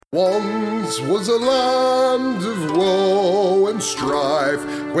Once was a land of woe and strife,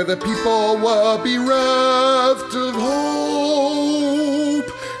 where the people were bereft of hope.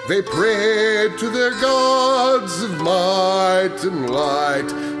 They prayed to their gods of might and light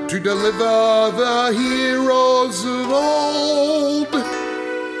to deliver the heroes of old.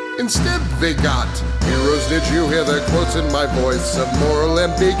 Instead they got heroes. Did you hear the quotes in my voice of moral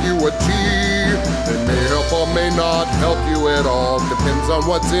ambiguity? They may help or may not help you at all, depends on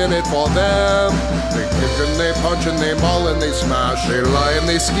what's in it for them. They kick and they punch and they maul and they smash, they lie and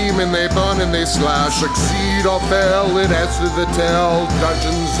they scheme and they burn and they slash. Succeed or fail, it adds to the tale.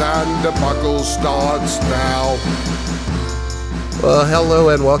 Dungeons and Debacle starts now. Well, hello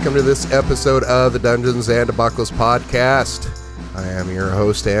and welcome to this episode of the Dungeons and Debacles podcast. I am your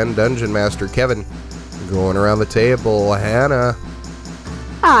host and Dungeon Master, Kevin. Going around the table, Hannah.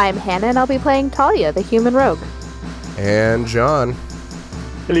 I'm Hannah, and I'll be playing Talia, the human rogue. And John.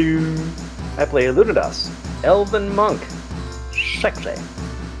 Hello. I play Lunados, elven monk. Sexy.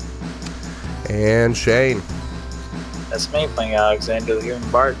 And Shane. That's me playing Alexander, the human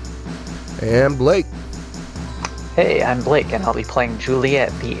bard. And Blake. Hey, I'm Blake, and I'll be playing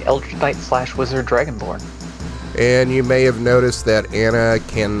Juliet, the Eldritch Knight/Wizard Dragonborn. And you may have noticed that Anna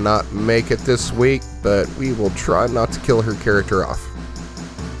cannot make it this week, but we will try not to kill her character off.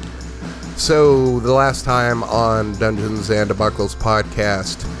 So, the last time on Dungeons and Debacles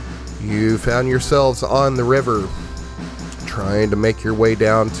podcast, you found yourselves on the river, trying to make your way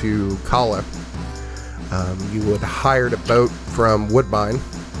down to Kala. You had hired a boat from Woodbine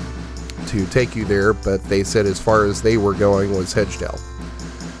to take you there, but they said as far as they were going was Hedgedale.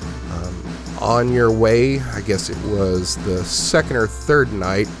 On your way, I guess it was the second or third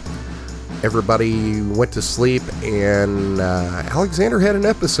night, everybody went to sleep, and Alexander had an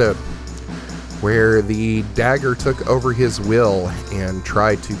episode where the dagger took over his will and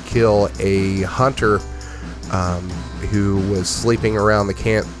tried to kill a hunter who was sleeping around the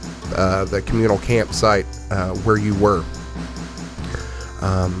camp, the communal campsite where you were.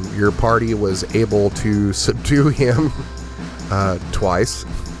 Your party was able to subdue him twice.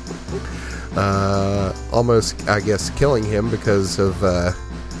 Almost, I guess, killing him because of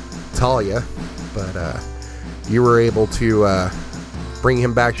Talia, but you were able to bring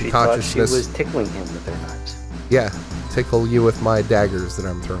him back to consciousness. She was tickling him with her knives. Yeah, tickle you with my daggers that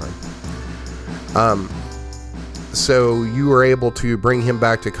I'm throwing. So you were able to bring him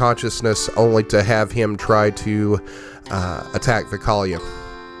back to consciousness, only to have him try to attack Vicalia.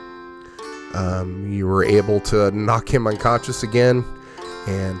 You were able to knock him unconscious again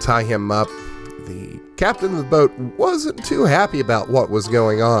and tie him up. The captain of the boat wasn't too happy about what was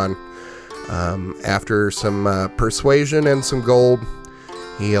going on. After some persuasion and some gold,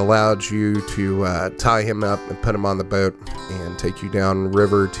 he allowed you to tie him up and put him on the boat and take you down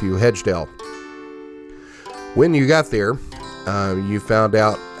river to Hedgedale. When you got there, you found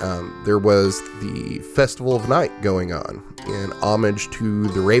out there was the Festival of Night going on in homage to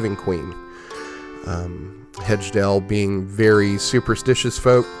the Raven Queen. Hedgedale being very superstitious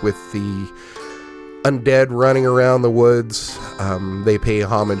folk with the undead running around the woods, they pay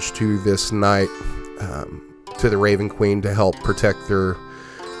homage to this night to the Raven Queen to help protect their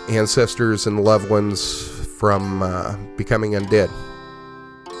ancestors and loved ones from becoming undead.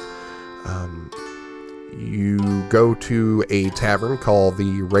 You go to a tavern called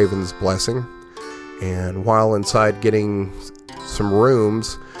the Raven's Blessing, and while inside getting some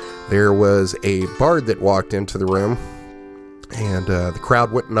rooms, there was a bard that walked into the room, and the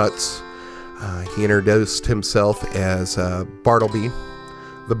crowd went nuts. He introduced himself as Bartleby,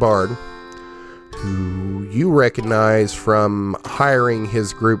 the bard, who you recognize from hiring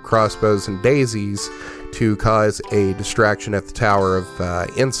his group Crossbows and Daisies to cause a distraction at the Tower of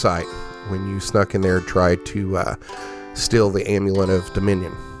Insight when you snuck in there and tried to steal the Amulet of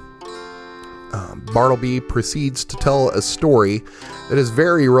Dominion. Bartleby proceeds to tell a story that is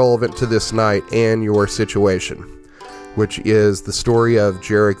very relevant to this night and your situation, which is the story of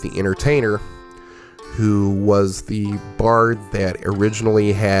Jarek the Entertainer, who was the bard that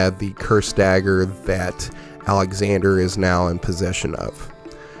originally had the cursed dagger that Alexander is now in possession of.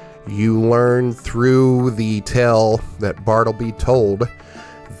 You learn through the tale that Bartleby told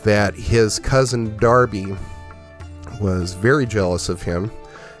that his cousin Darby was very jealous of him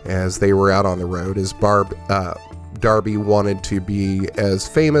as they were out on the road, as Darby wanted to be as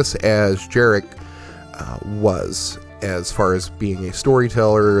famous as Jarek was, as far as being a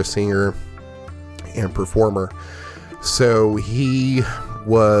storyteller, a singer, and performer. So he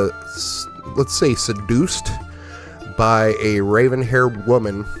was, let's say, seduced by a raven-haired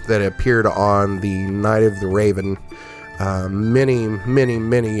woman that appeared on the Night of the Raven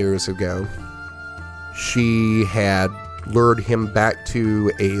many years ago. She had lured him back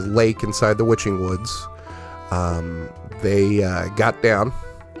to a lake inside the Witching Woods. They got down,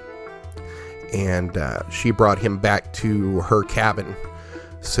 and she brought him back to her cabin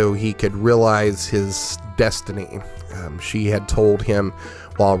so he could realize his destiny. She had told him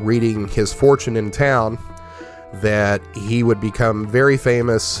while reading his fortune in town that he would become very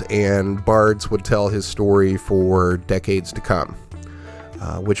famous and bards would tell his story for decades to come,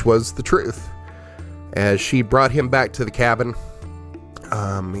 which was the truth. As she brought him back to the cabin,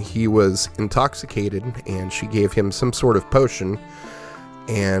 he was intoxicated, and she gave him some sort of potion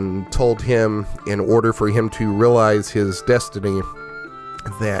and told him, in order for him to realize his destiny,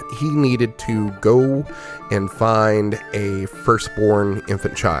 that he needed to go and find a firstborn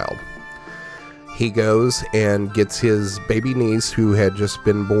infant child. He goes and gets his baby niece, who had just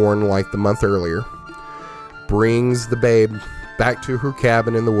been born like the month earlier, brings the babe back to her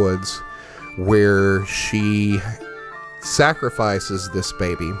cabin in the woods, where she sacrifices this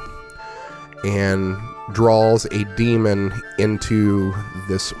baby and draws a demon into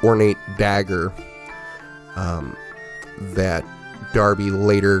this ornate dagger that Darby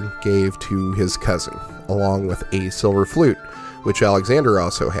later gave to his cousin, along with a silver flute, which Alexander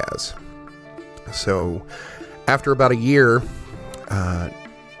also has. So, after about a year,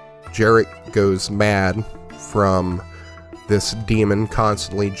 Jarek goes mad from this demon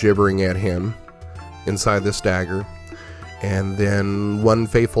constantly gibbering at him inside this dagger. And then one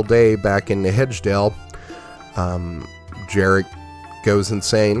fateful day back in Hedgedale, Jarek goes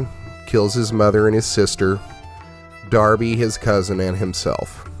insane, kills his mother and his sister, Darby, his cousin, and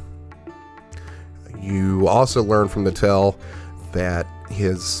himself. You also learn from the tale that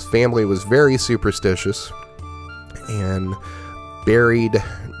his family was very superstitious and buried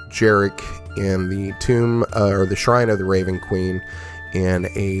Jarek in the tomb or the shrine of the Raven Queen in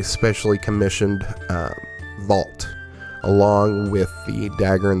a specially commissioned vault, along with the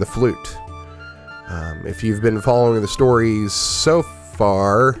dagger and the flute. If you've been following the stories so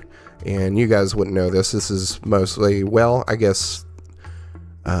far, and you guys wouldn't know this is mostly, well, I guess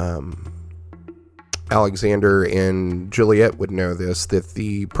Alexander and Juliet would know this, that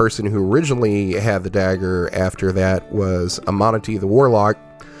the person who originally had the dagger after that was Amonati the Warlock,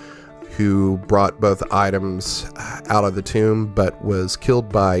 who brought both items out of the tomb, but was killed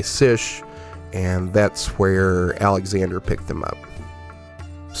by Sish, and that's where Alexander picked them up.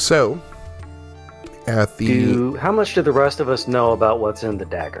 So, at the... How much do the rest of us know about what's in the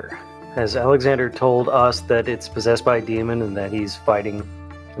dagger? Has Alexander told us that it's possessed by a demon and that he's fighting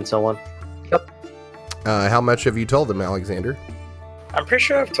and so on? Yep. How much have you told them, Alexander? I'm pretty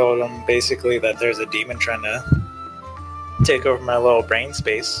sure I've told him basically that there's a demon trying to take over my little brain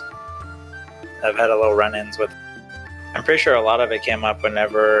space. I've had a little run-ins with. I'm pretty sure a lot of it came up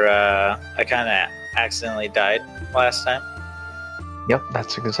whenever I kind of accidentally died last time. Yep,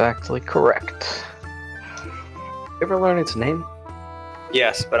 that's exactly correct. You ever learn its name?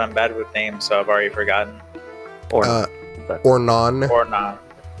 Yes, but I'm bad with names, so I've already forgotten. Or non. Or not.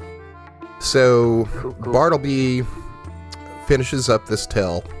 So, Cool. Bartleby finishes up this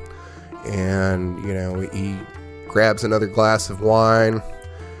tale, and, he grabs another glass of wine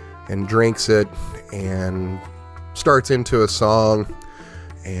and drinks it and starts into a song.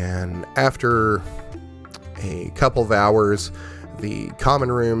 And after a couple of hours, the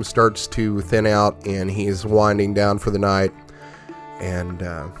common room starts to thin out, and he's winding down for the night, and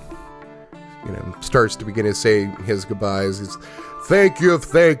starts to begin to say his goodbyes. He's, thank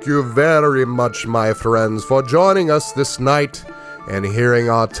you very much, my friends, for joining us this night and hearing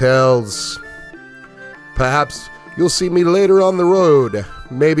our tales. Perhaps you'll see me later on the road,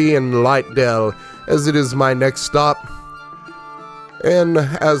 maybe in Lightdale, as it is my next stop. And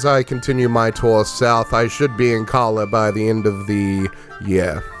as I continue my tour south, I should be in Kala by the end of the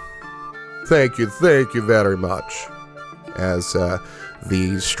year. Thank you very much. As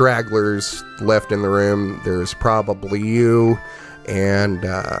the stragglers left in the room, there's probably you and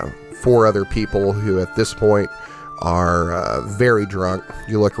 4 other people who at this point are very drunk.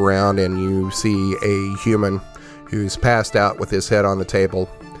 You look around and you see a human who's passed out with his head on the table.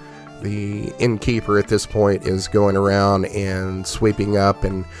 The innkeeper at this point is going around and sweeping up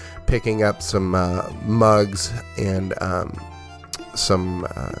and picking up some mugs and some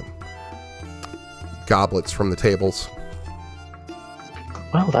goblets from the tables.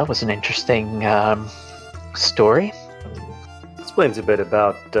 Well, that was an interesting story. Explains a bit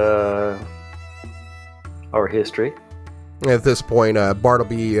about our history. At this point,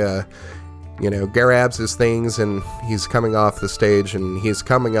 Bartleby, grabs his things and he's coming off the stage and he's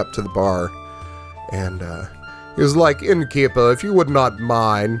coming up to the bar. And He was like, "Innkeeper, if you would not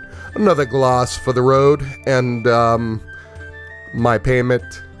mind, another glass for the road, and, my payment."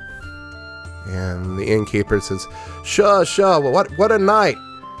 And the innkeeper says, Sure, what a night.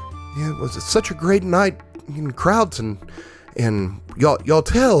 Yeah, it was such a great night in crowds, and y'all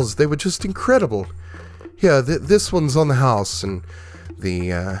tales, they were just incredible. Yeah, this one's on the house. And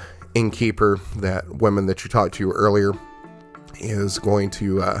the innkeeper, that woman that you talked to earlier, is going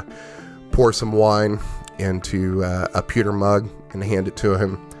to pour some wine into a pewter mug and hand it to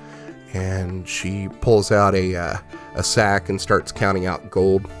him. And she pulls out a sack and starts counting out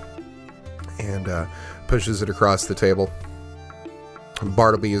gold and pushes it across the table.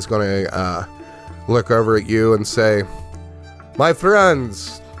 Bartleby is going to look over at you and say, "My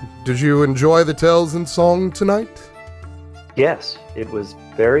friends, did you enjoy the tales and song tonight?" Yes, it was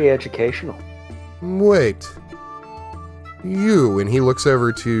very educational. Wait. You, and he looks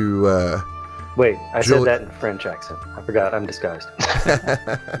over to... Wait, I said that in French accent. I forgot, I'm disguised.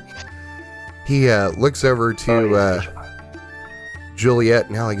 He looks over to Juliet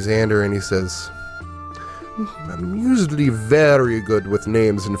and Alexander, and he says, "I'm usually very good with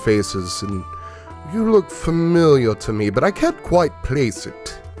names and faces, and you look familiar to me, but I can't quite place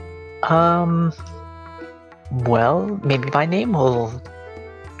it." Well, maybe my name will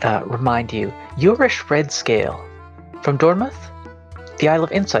remind you. Yurish Redscale from Dormouth? The Isle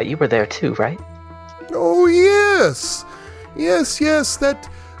of Insight, you were there too, right? Oh, yes! Yes, that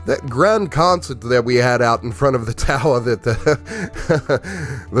grand concert that we had out in front of the tower that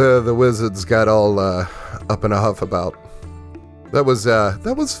the wizards got all up in a huff about. That was a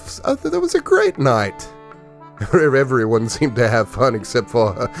great night. Everyone seemed to have fun except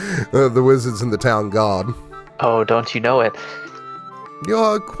for the wizards and the town guard. Oh, don't you know it?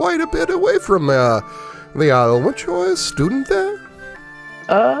 You're quite a bit away from the isle. Weren't you a student there?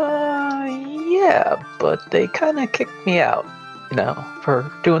 Yeah, but they kind of kicked me out, for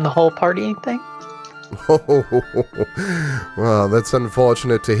doing the whole partying thing. Oh, well, that's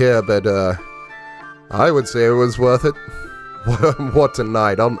unfortunate to hear, but I would say it was worth it. What a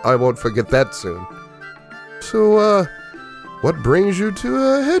night. I won't forget that soon. So, what brings you to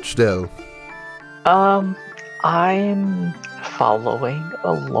Hedgedale? I'm following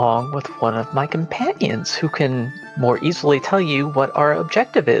along with one of my companions who can more easily tell you what our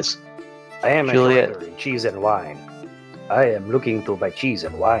objective is. I am Juliet. a collector in cheese and wine. I am looking to buy cheese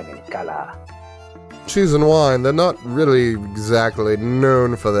and wine in Kala. Cheese and wine, they're not really exactly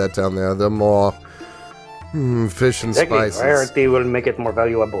known for that down there. They're more fish and spices. Rarity will make it more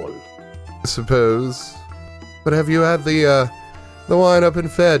valuable. I suppose. But have you had the wine up in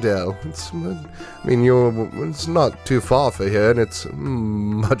Fairdale? It's not too far for here, and it's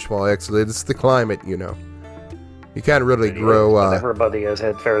much more excellent. It's the climate, You can't really grow... Everybody has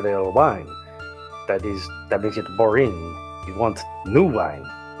had Fairdale wine. That makes it boring. You want new wine,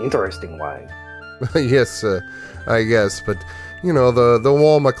 interesting wine. Yes, I guess, but, the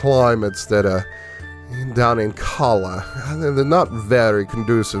warmer climates that are down in Kala, they're not very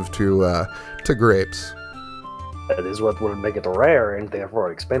conducive to grapes. That is what will make it rare and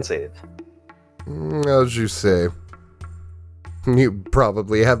therefore expensive. As you say. You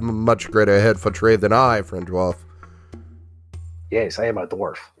probably have a much greater head for trade than I, friend dwarf. Yes, I am a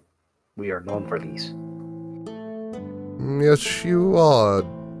dwarf. We are known for these. Yes, you are,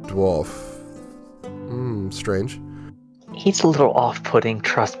 dwarf. Strange. He's a little off-putting,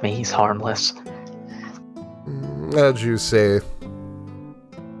 trust me, he's harmless. As you say.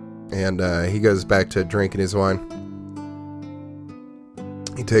 And he goes back to drinking his wine.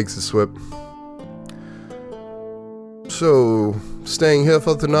 He takes a swip. So, staying here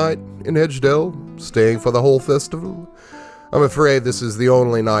for tonight in Hedgedale? Staying for the whole festival? I'm afraid this is the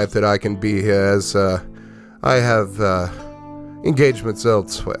only night that I can be here, as I have engagements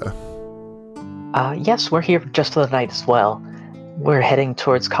elsewhere. Yes, we're here just for the night as well. We're heading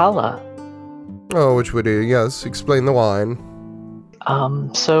towards Kala. Oh, which would, yes, explain the wine.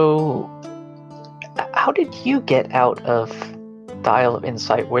 So, how did you get out of the Isle of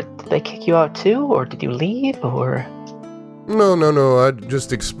Insight? Did they kick you out too, or did you leave, or...? No, I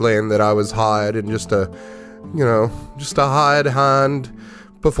just explained that I was hired and just a hired hand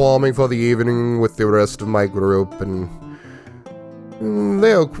performing for the evening with the rest of my group, and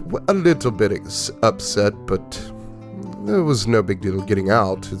they're a little bit upset, but there was no big deal getting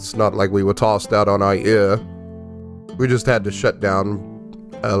out. It's not like we were tossed out on our ear. We just had to shut down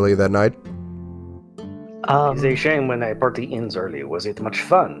early that night. It's a shame when a party ends early. Was it much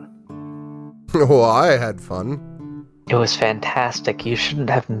fun? Oh, I had fun. It was fantastic. You shouldn't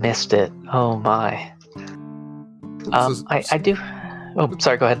have missed it. Oh my. I do... Oh,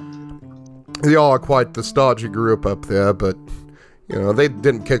 sorry, go ahead. They are quite the stodgy group up there, but, they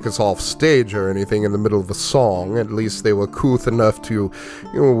didn't kick us off stage or anything in the middle of a song. At least they were couth enough to,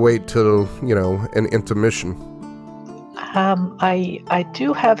 wait till, an intermission. I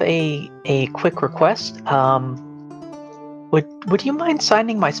do have a quick request. Would you mind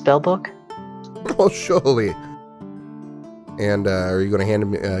signing my spellbook? Oh, surely. And are you going to hand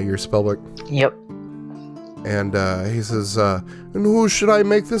him your spellbook? Yep. And he says, and who should I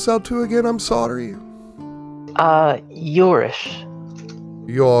make this out to again? I'm sorry. Yorish.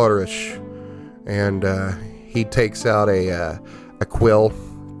 Yorish. And he takes out a quill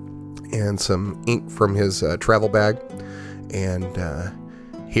and some ink from his travel bag. And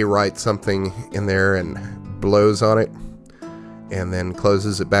he writes something in there and blows on it. And then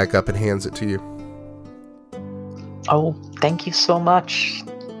closes it back up and hands it to you. Oh, thank you so much.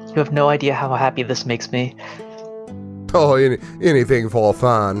 You have no idea how happy this makes me. Oh, anything for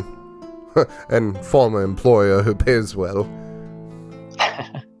fun. And former employer who pays well.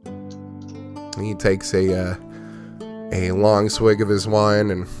 He takes a long swig of his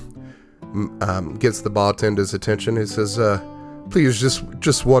wine and gets the bartender's attention. He says, please,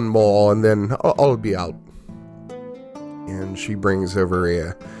 just one more, and then I'll be out. And she brings over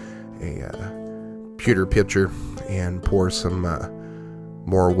a pewter pitcher and pours some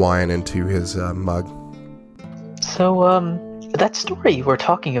more wine into his mug. So, that story you were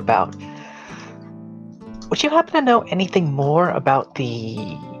talking about, would you happen to know anything more about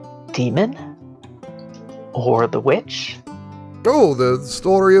the demon? Or the witch? Oh, the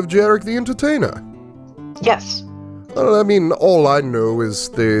story of Jarek the Entertainer. Yes. Well, I mean, all I know is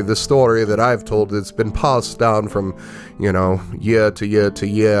the story that I've told that's been passed down from, year to year to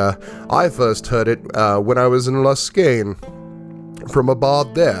year. I first heard it when I was in Luscane, from a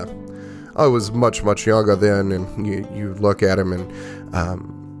bard there. I was much, much younger then, and you look at him,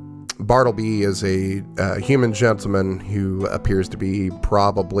 and Bartleby is a human gentleman who appears to be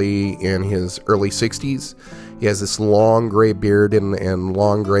probably in his early 60s. He has this long gray beard and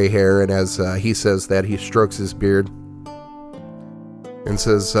long gray hair, and as he says that, he strokes his beard and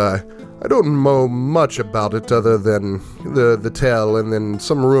says, I don't know much about it other than the tale and then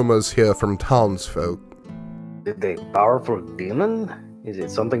some rumors here from townsfolk. Is it a powerful demon? Is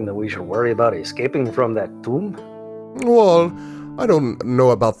it something that we should worry about escaping from that tomb? Well, I don't know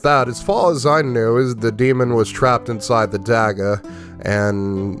about that. As far as I know, is the demon was trapped inside the dagger,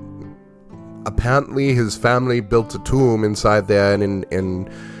 and apparently his family built a tomb inside there and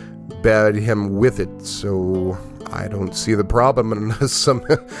buried him with it, so I don't see the problem unless some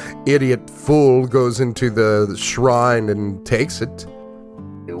idiot fool goes into the shrine and takes it.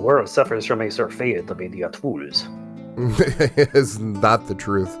 The world suffers from a fate of idiot fools. Isn't that the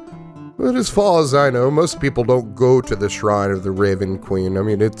truth? But as far as I know, most people don't go to the shrine of the Raven Queen. I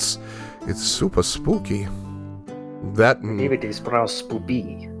mean, it's super spooky. That Maybe it is pronounced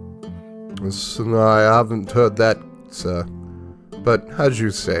spoopy. I haven't heard that, sir. But as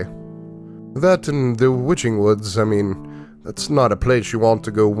you say, that and the Witching Woods, I mean, that's not a place you want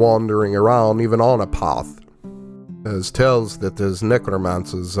to go wandering around, even on a path. There's tales that there's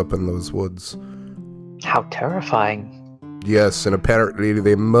necromancers up in those woods. How terrifying. Yes, and apparently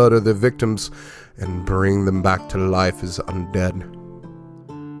they murder the victims and bring them back to life as undead.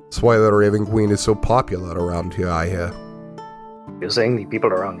 That's why the Raven Queen is so popular around here, I hear. You're saying the people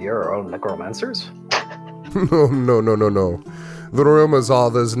around here are all necromancers? No. The rumors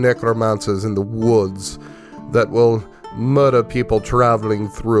are there's necromancers in the woods that will murder people traveling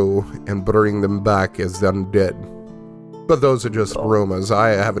through and bring them back as undead. But those are just rumors. I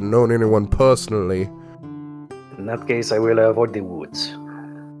haven't known anyone personally. In that case, I will avoid the woods.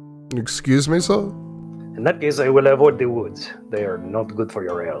 Excuse me, sir? In that case, I will avoid the woods. They are not good for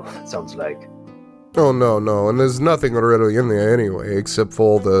your health, it sounds like. Oh, no, and there's nothing really in there anyway, except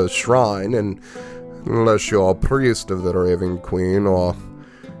for the shrine, and unless you're a priest of the Raven Queen, or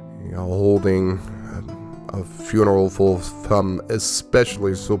holding a funeral for some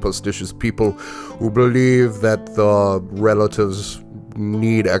especially superstitious people who believe that the relatives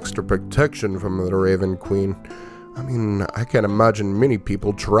need extra protection from the Raven Queen. I mean, I can't imagine many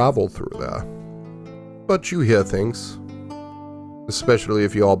people travel through there. But you hear things. Especially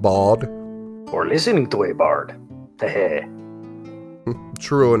if you're a bard. Or listening to a bard. Heh.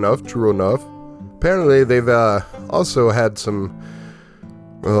 True enough. Apparently they've also had some,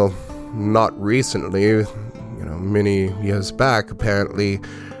 well, not recently, many years back, apparently,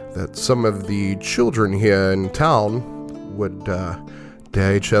 that some of the children here in town would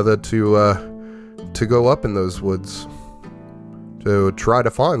dare each other to go up in those woods to try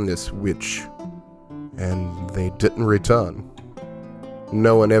to find this witch, and they didn't return.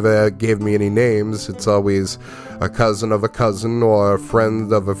 no one ever gave me any names. It's always a cousin of a cousin or a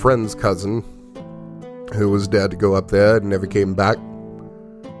friend of a friend's cousin who was dead to go up there and never came back.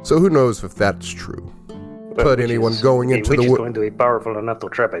 So who knows if that's true. But anyone going into the witch is wood... going to be powerful enough to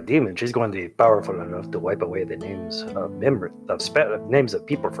trap a demon. She's going to be powerful enough to wipe away the names of names of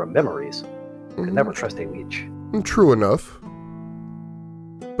people from memories. You can never trust a witch. True enough.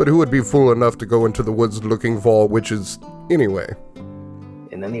 But who would be fool enough to go into the woods looking for witches anyway?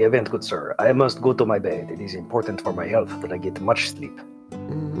 In any event, good sir, I must go to my bed. It is important for my health that I get much sleep.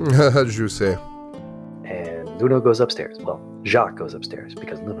 As you say. And Luno goes upstairs. Well, Jacques goes upstairs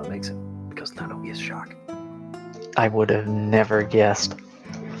because Luno makes him. Because Luno is Jacques. I would have never guessed.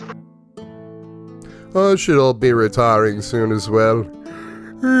 I should all be retiring soon as well.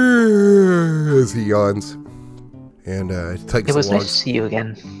 As he yawns. And it takes It was a long... nice to see you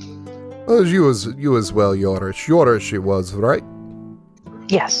again. Oh, you as well, Yorish. Yorish it was, right?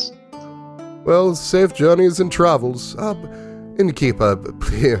 Yes. Well, safe journeys and travels. Innkeeper,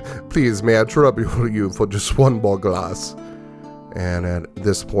 please, may I trouble you for just one more glass? And at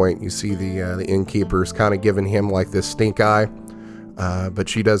this point, you see the innkeeper's kind of giving him like this stink eye, but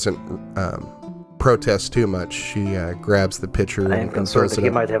she doesn't protest too much. She grabs the pitcher I am and concerned throws that it he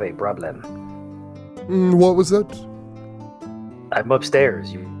up. might have a problem. What was that? I'm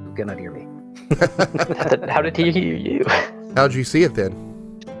upstairs. You cannot hear me. How did he hear you? How'd you see it then?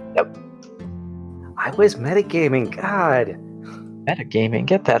 I was metagaming. God. Metagaming,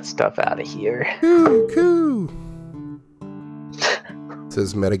 get that stuff out of here. Coo.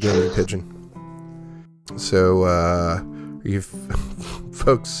 Says metagaming pigeon. So, you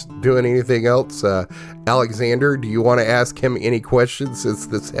folks doing anything else? Alexander, do you want to ask him any questions since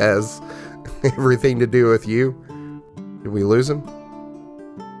this has everything to do with you? Did we lose him?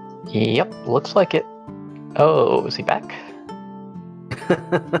 Yep, looks like it. Oh, is he back?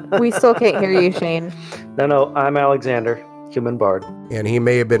 We still can't hear you, Shane. No, I'm Alexander, human bard. And he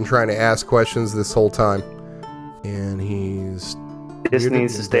may have been trying to ask questions this whole time. And he's... This muted.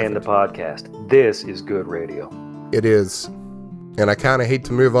 needs to stay in the podcast. This is good radio. It is. And I kind of hate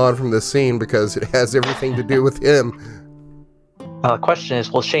to move on from this scene because it has everything to do with him. The question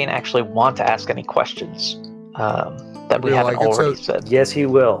is, will Shane actually want to ask any questions that we Yeah, haven't like it's already said? Yes, he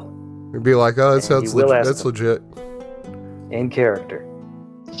will. It'd be like, oh, that And sounds he will ask that's them. legit. In character.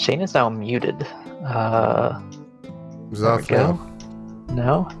 Shane is now muted. He's There we off go. now.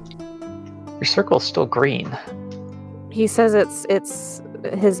 No? Your circle's still green. He says it's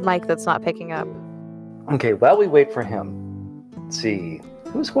his mic that's not picking up. Okay, while we wait for him, let's see.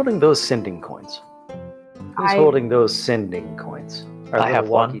 Who's holding those sending coins? Who's holding those sending coins? I have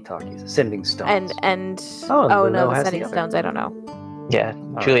one. Walkie-talkies. Sending stones. And Oh, oh Luno no, the has the sending other. stones. I don't know. Yeah,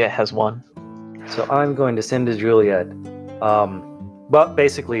 right. Juliet has one. So I'm going to send to Juliet. But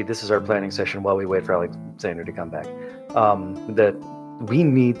basically, this is our planning session while we wait for Alexander to come back. That we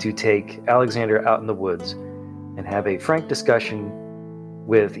need to take Alexander out in the woods and have a frank discussion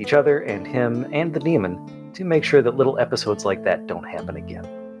with each other and him and the demon to make sure that little episodes like that don't happen again.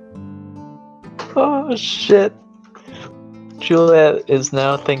 Oh, shit. Juliet is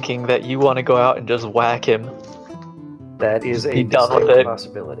now thinking that you want to go out and just whack him. That is a Be done with distinct it.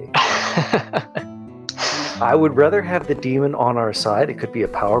 possibility. I would rather have the demon on our side. It could be a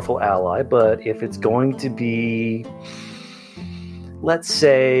powerful ally, but if it's going to be, let's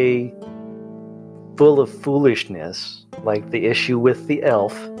say, full of foolishness, like the issue with the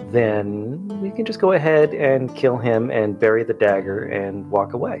elf, then we can just go ahead and kill him and bury the dagger and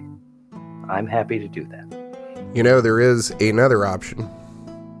walk away. I'm happy to do that. You know, there is another option.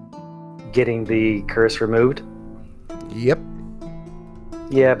 Getting the curse removed? Yep.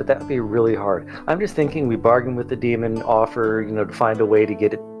 Yeah, but that would be really hard. I'm just thinking we bargain with the demon, offer, to find a way to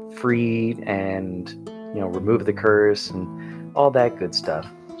get it freed and, remove the curse and all that good stuff.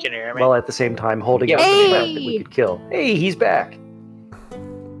 Can you hear me? While at the same time holding out the Hey! threat that we could kill. Hey, he's back!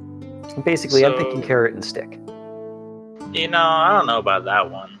 And basically, I'm So- thinking carrot and stick. I don't know about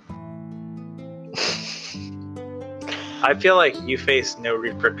that one. I feel like you face no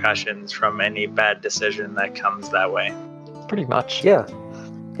repercussions from any bad decision that comes that way. Pretty much. Yeah,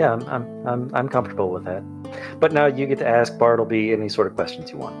 I'm comfortable with that. But now you get to ask Bartleby any sort of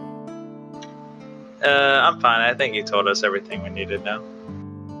questions you want. I'm fine. I think you told us everything we need to know.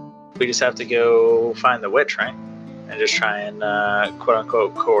 We just have to go find the witch, right? And just try and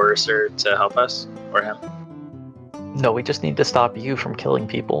quote-unquote coerce her to help us, or him. No, we just need to stop you from killing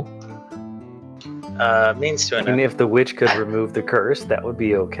people. Means to an And end. if the witch could remove the curse, that would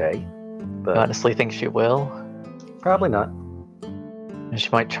be okay. But I honestly think she will. probably not. And she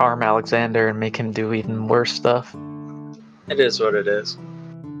might charm Alexander and make him do even worse stuff. It is what it is.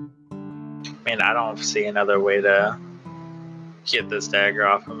 I mean, I don't see another way to get this dagger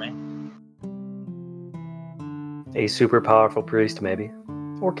off of me. A super powerful priest, maybe.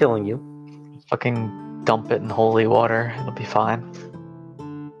 Or killing you. Fucking dump it in holy water. It'll be fine.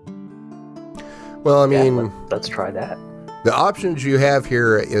 Well, I mean, Yeah, let's try that. the options you have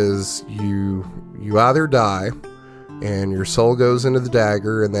here is you either die and your soul goes into the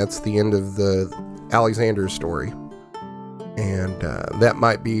dagger, and that's the end of the Alexander story. And that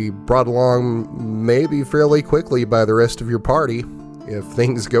might be brought along maybe fairly quickly by the rest of your party if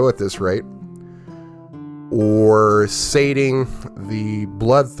things go at this rate. Or sating the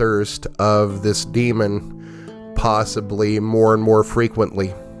bloodthirst of this demon possibly more and more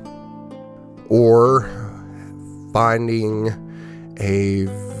frequently. Or finding a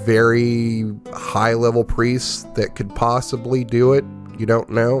very high-level priest that could possibly do it, you don't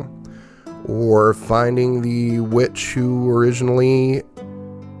know. Or finding the witch who originally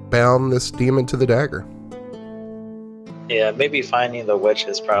bound this demon to the dagger. Yeah, maybe finding the witch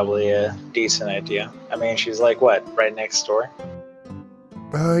is probably a decent idea. I mean, she's like, what, right next door?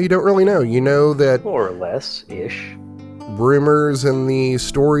 You don't really know. You know that More or less-ish. rumors in the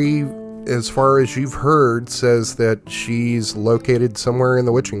story, as far as you've heard, says that she's located somewhere in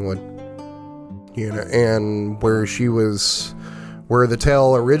the Witching Wood. You know, and where the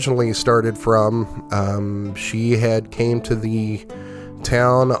tale originally started from, she had came to the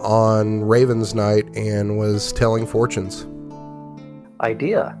town on Raven's Night and was telling fortunes.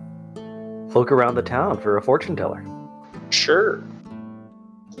 Idea. Cloak around the town for a fortune teller. Sure.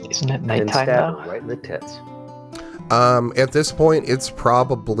 Isn't it And nighttime stab now? her right in the tits. At this point, it's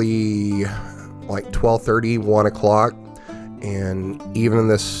probably like 12:30, 1 o'clock. And even in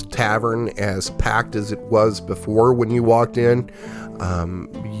this tavern, as packed as it was before when you walked in,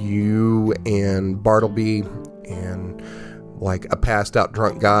 you and Bartleby and like a passed out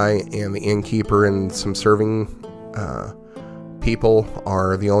drunk guy and the innkeeper and some serving people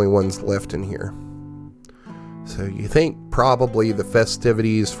are the only ones left in here. So you think probably the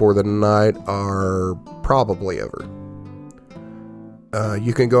festivities for the night are probably over.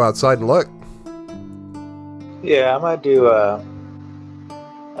 You can go outside and look. Yeah, I might do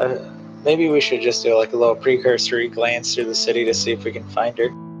maybe we should just do like a little precursory glance through the city to see if we can find her.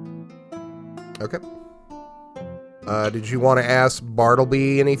 Okay. Did you want to ask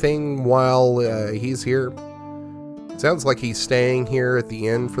Bartleby anything while he's here? Sounds like he's staying here at the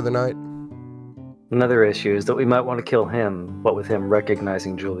inn for the night. Another issue is that we might want to kill him, what with him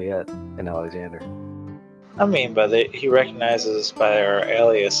recognizing Juliet and Alexander. I mean, but he recognizes us by our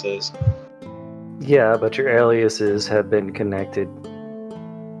aliases. Yeah, but your aliases have been connected,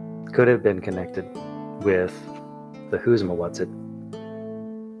 could have been connected with the what's-it,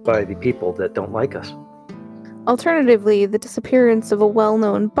 by the people that don't like us. Alternatively, the disappearance of a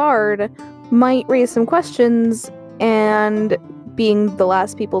well-known bard might raise some questions, and being the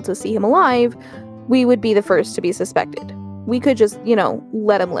last people to see him alive, we would be the first to be suspected. We could just,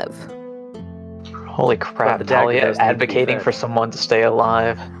 let him live. Holy But crap, the dagger Talia does need to be advocating fed. for someone to stay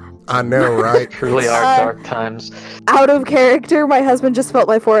alive. I know, right? Truly are Uh, dark times. Out of character, my husband just felt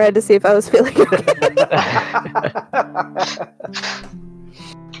my forehead to see if I was feeling okay.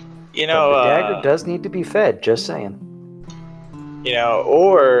 You But know, the dagger does need to be fed, just saying.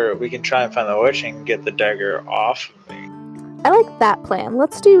 Or we can try and find the witch and get the dagger off of me. I like that plan.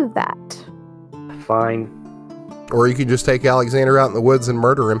 Let's do that. Fine. Or you could just take Alexander out in the woods and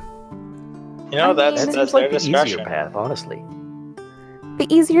murder him. I That's mean- That that's seems their like the discretion. easier path, honestly. The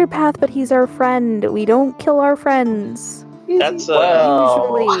easier path, but he's our friend. We don't kill our friends. That's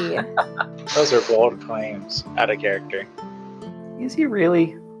Usually. those are bold claims out of character. Is he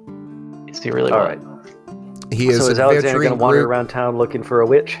really? Is he really All what? right. He is So is Alexander adventuring going to wander group. around town looking for a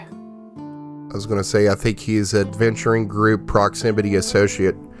witch? I was going to say, I think he's adventuring group proximity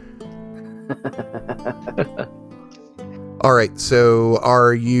associate. All right, so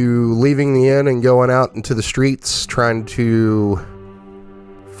are you leaving the inn and going out into the streets trying to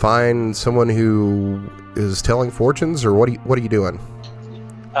find someone who is telling fortunes, or what are you doing?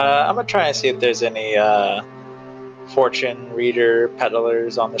 I'm gonna try and see if there's any fortune reader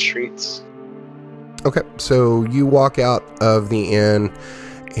peddlers on the streets. Okay, so you walk out of the inn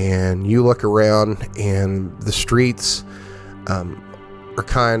and you look around, and the streets are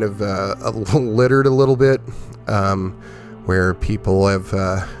kind of littered a little bit, where people have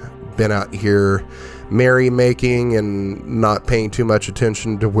been out here merrymaking and not paying too much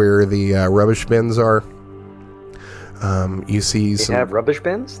attention to where the rubbish bins are. You see They some. have rubbish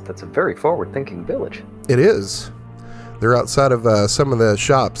bins? That's a very forward-thinking village. It is. They're outside of some of the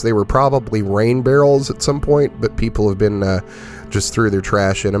shops. They were probably rain barrels at some point, but people have been just threw their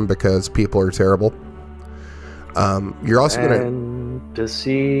trash in them because people are terrible. You're also going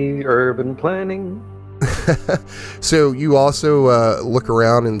Fantasy urban planning. So you also look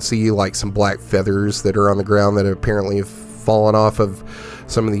around and see like some black feathers that are on the ground that apparently have fallen off of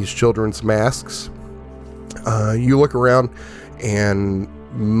some of these children's masks. You look around and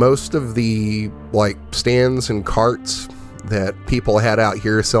most of the like stands and carts that people had out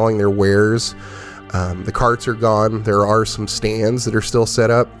here selling their wares, the carts are gone. There are some stands that are still set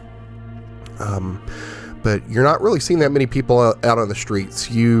up. But you're not really seeing that many people out on the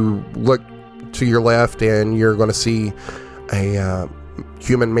streets. You look to your left and you're going to see a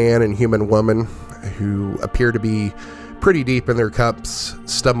human man and human woman who appear to be pretty deep in their cups,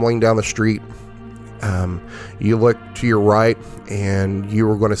 stumbling down the street. You look to your right and you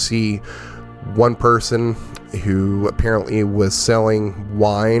are going to see one person who apparently was selling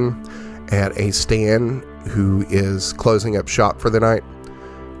wine at a stand who is closing up shop for the night.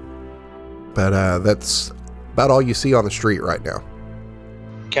 But that's about all you see on the street right now.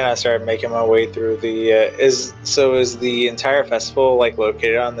 Can I start making my way through the? Is the entire festival like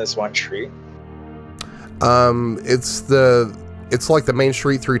located on this one street? It's like the main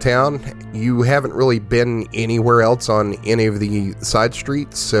street through town. You haven't really been anywhere else on any of the side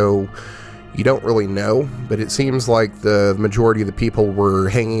streets, so you don't really know. But it seems like the majority of the people were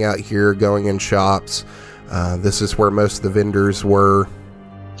hanging out here, going in shops. This is where most of the vendors were.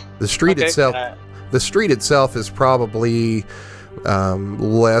 The street itself is probably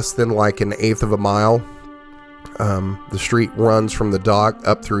less than like an eighth of a mile. The street runs from the dock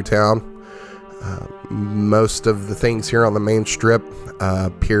up through town. Most of the things here on the main strip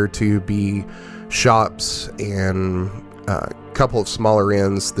appear to be shops and a couple of smaller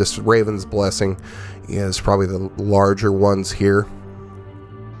inns. This Raven's Blessing is probably the larger ones here.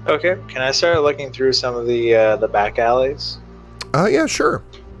 Okay, can I start looking through some of the back alleys? Yeah, sure.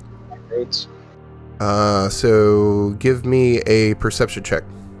 Roads. So give me a perception check.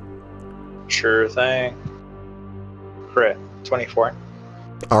 Sure thing. Crit 24.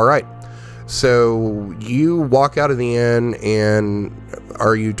 All right. So you walk out of the inn, and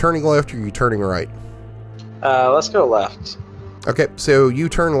are you turning left or are you turning right? Let's go left. Okay, so you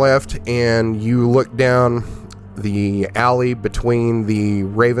turn left and you look down the alley between the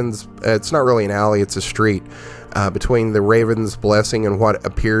Ravens. It's not really an alley, it's a street. Between the Raven's Blessing and what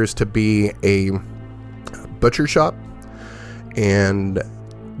appears to be a butcher shop. And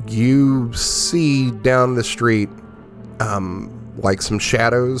you see down the street like some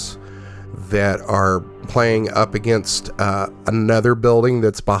shadows that are playing up against another building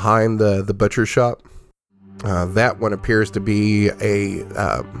that's behind the butcher shop. That one appears to be a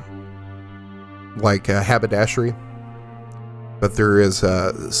haberdashery, but there is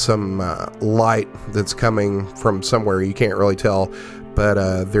some light that's coming from somewhere. You can't really tell, but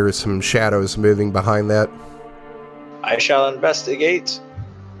there is some shadows moving behind that. I shall investigate.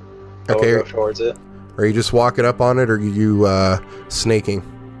 Okay. Go towards it. Are you just walking up on it, or are you snaking?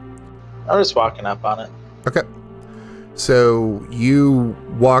 I'm just walking up on it. Okay. So you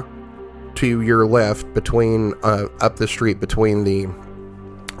walk to your left between up the street between the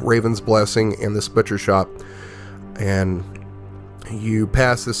Raven's Blessing and this butcher shop, and you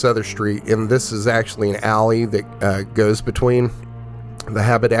pass this other street, and this is actually an alley that goes between the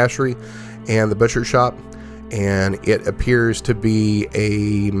haberdashery and the butcher shop, and it appears to be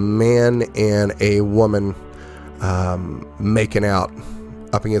a man and a woman making out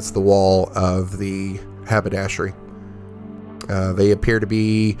up against the wall of the haberdashery. They appear to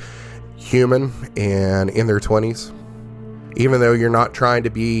be human and in their 20s. Even though you're not trying to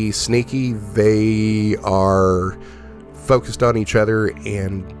be sneaky, they are focused on each other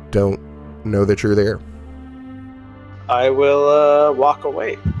and don't know that you're there. I will walk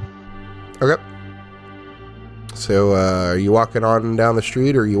away. Okay. So are you walking on down the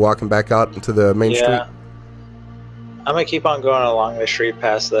street, or are you walking back out into the main street? I'm going to keep on going along the street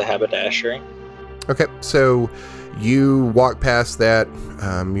past the haberdashery. Okay, so you walk past that.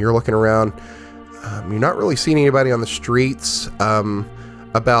 You're looking around. You're not really seeing anybody on the streets.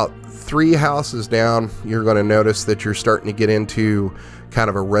 About 3 houses down, you're going to notice that you're starting to get into kind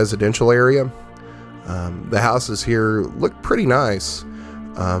of a residential area. The houses here look pretty nice.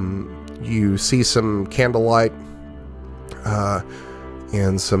 You see some candlelight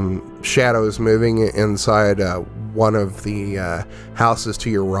and some shadows moving inside one of the houses to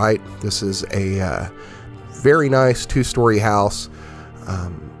your right. This is a very nice 2-story house.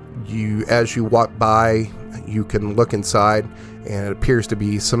 As you walk by, you can look inside, and it appears to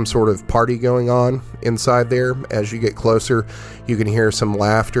be some sort of party going on inside there. As you get closer, you can hear some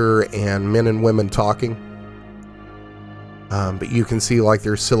laughter and men and women talking. But you can see like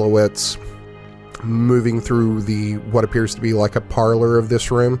their silhouettes moving through what appears to be like a parlor of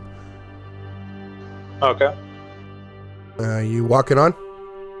this room. Okay. You walking on?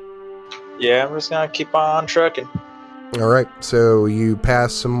 Yeah, I'm just gonna keep on trucking. All right, so you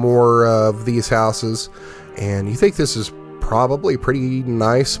pass some more of these houses, and you think this is probably a pretty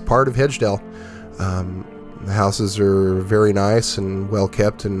nice part of Hedgedale. The houses are very nice and well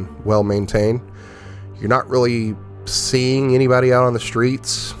kept and well maintained. You're not really seeing anybody out on the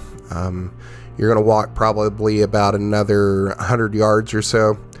streets. You're going to walk probably about another 100 yards or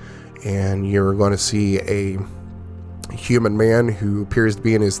so, and you're going to see a human man who appears to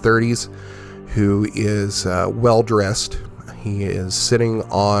be in his 30s, who is well dressed. He is sitting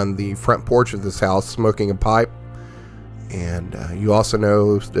on the front porch of this house smoking a pipe, and you also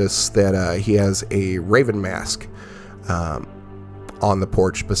notice that he has a raven mask on the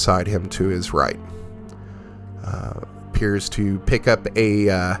porch beside him to his right. Appears to pick up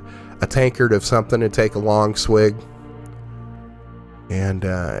a tankard of something and take a long swig, and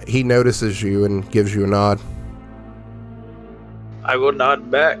he notices you and gives you a nod. I will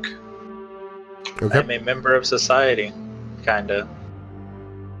nod back. Okay. I'm a member of society, kinda.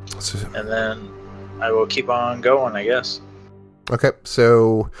 And then I will keep on going, I guess. Okay,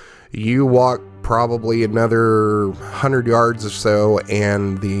 so you walk probably another 100 yards or so,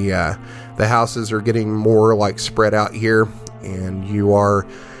 and the houses are getting more like spread out here, and you are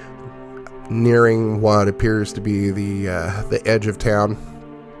nearing what appears to be the edge of town,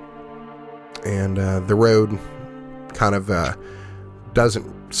 and the road kind of doesn't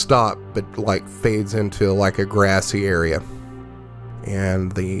stop, but like fades into like a grassy area,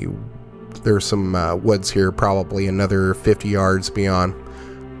 and there's some woods here, probably another 50 yards beyond,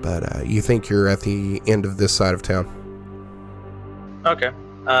 but you think you're at the end of this side of town. Okay.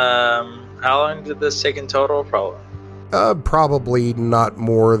 How long did this take in total? Probably not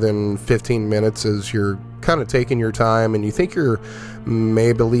more than 15 minutes, as you're kind of taking your time, and you think you're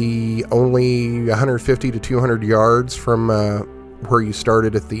maybe only 150 to 200 yards from where you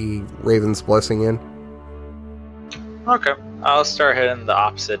started at the Raven's Blessing Inn. Okay. I'll start heading the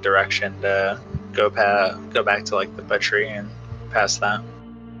opposite direction to go back to like the butchery and past that.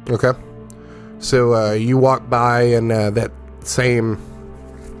 Okay. So you walk by, and that same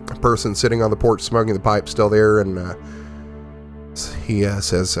person sitting on the porch smoking the pipe still there, and he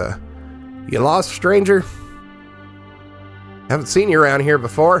says, "You lost, stranger? Haven't seen you around here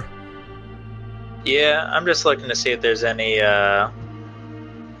before." Yeah, I'm just looking to see if there's any.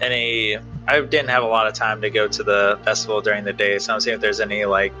 I didn't have a lot of time to go to the festival during the day, so I'm seeing if there's any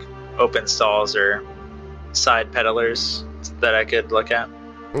like open stalls or side peddlers that I could look at.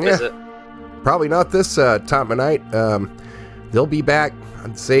 Visit. Probably not this time of night. They'll be back,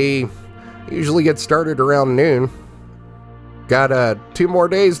 I'd say, usually get started around noon. Got 2 more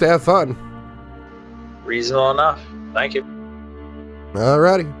days to have fun. Reasonable enough. Thank you.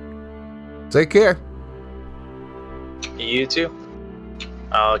 Alrighty. Take care. You too.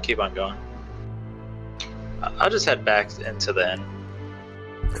 I'll keep on going. I'll just head back into the inn.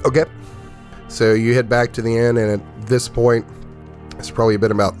 Okay. So you head back to the inn, and at this point, it's probably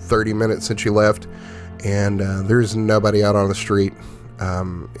been about 30 minutes since you left, and there's nobody out on the street.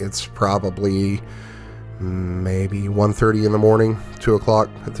 It's probably maybe 1:30 in the morning, 2 o'clock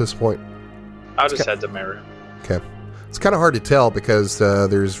at this point. I'll just head to my room. Okay. It's kind of hard to tell because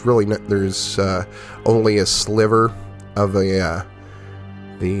there's really only a sliver of the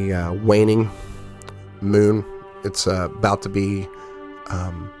waning moon. It's about to be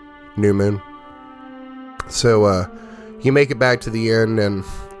new moon. So you make it back to the inn, and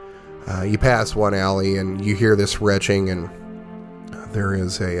you pass one alley, and you hear this retching, and there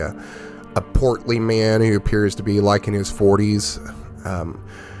is a portly man who appears to be like in his 40s,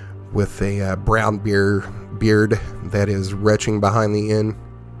 with a brown beard that is retching behind the inn.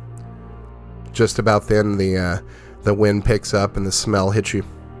 Just about then, the wind picks up and the smell hits you.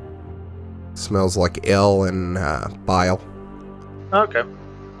 Smells like ale and bile. Okay.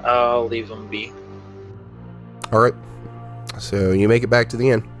 I'll leave them be. Alright. So you make it back to the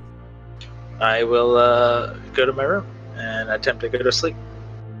inn. I will go to my room and attempt to go to sleep.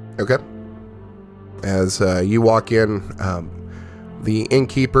 Okay. As you walk in, the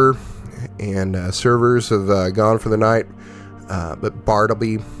innkeeper and servers have gone for the night, but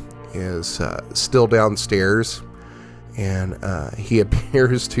Bartleby is still downstairs, and he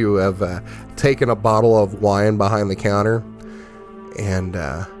appears to have taken a bottle of wine behind the counter, and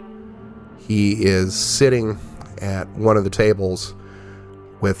He is sitting at one of the tables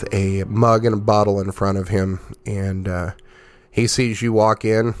with a mug and a bottle in front of him, and he sees you walk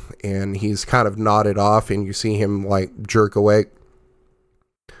in, and he's kind of nodded off, and you see him like jerk awake.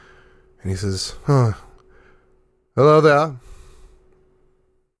 And he says, "Huh, hello there.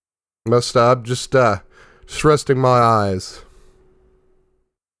 Must just resting my eyes."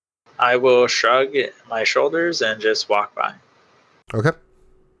 I will shrug my shoulders and just walk by. Okay.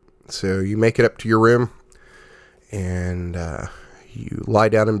 So you make it up to your room, and you lie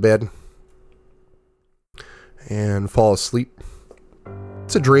down in bed and fall asleep.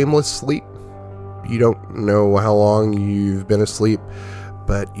 It's a dreamless sleep. You don't know how long you've been asleep,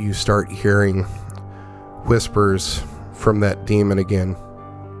 but you start hearing whispers from that demon again.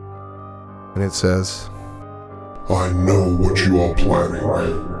 And it says, I know what you are planning.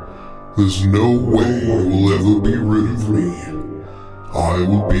 There's no way you will ever be rid of me. I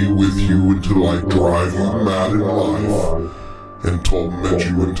will be with you until I drive you mad in life and torment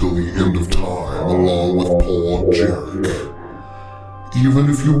you until the end of time, along with poor Jarek. Even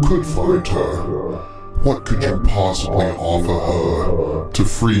if you could find her, what could you possibly offer her to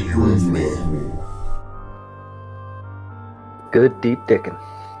free you of me? Good deep dickin'.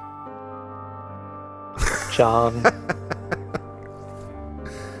 John.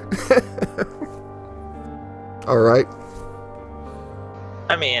 all right.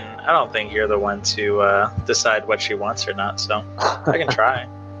 I mean, I don't think you're the one to decide what she wants or not, so I can try.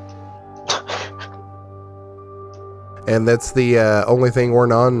 And that's the only thing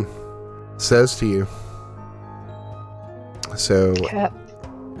Ornan says to you. So Cat.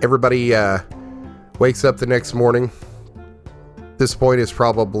 everybody wakes up the next morning. At this point, it's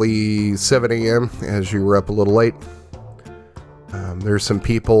probably 7 a.m. as you were up a little late. There's some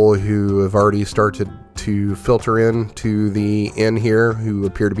people who have already started to filter in to the inn here who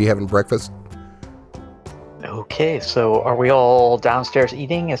appear to be having breakfast. Okay, so are we all downstairs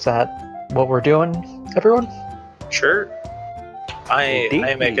eating? Is that what we're doing, everyone? Sure. I am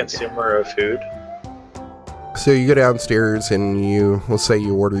a Indeed. consumer of food. So you go downstairs and let's say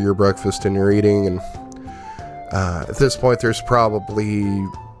you order your breakfast and you're eating, and at this point there's probably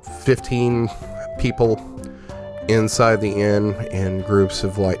 15 people inside the inn in groups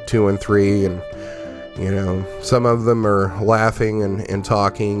of like 2 and 3, and some of them are laughing and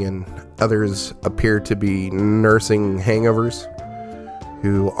talking, and others appear to be nursing hangovers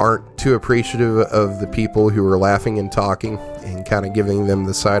who aren't too appreciative of the people who are laughing and talking and kind of giving them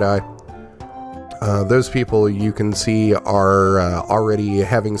the side eye. Those people you can see are already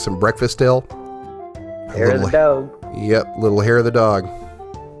having some breakfast ale. Hair of the dog. Yep, little hair of the dog.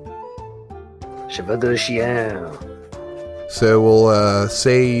 Cheveux de chien. So we'll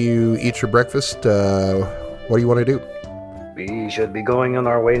say you eat your breakfast. What do you want to do? We should be going on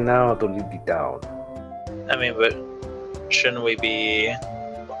our way now to leave the town. I mean, but shouldn't we be...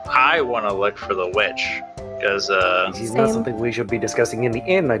 I want to look for the witch, because, This is not Same. something we should be discussing in the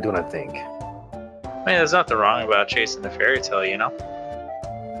inn, I do not think. I mean, there's nothing wrong about chasing the fairy tale,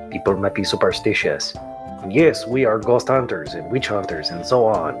 People might be superstitious. And yes, we are ghost hunters and witch hunters and so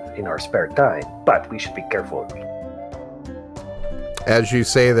on in our spare time, but we should be careful. As you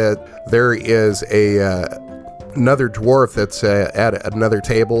say that, there is another dwarf that's at another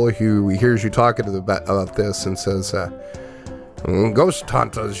table who hears you talking about this and says, "Ghost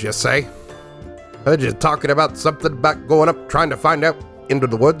hunters, you say? Heard you talking about something about going up trying to find out into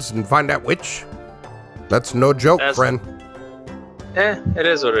the woods and find out which? That's no joke, friend." It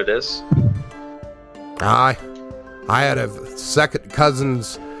is what it is. I had a second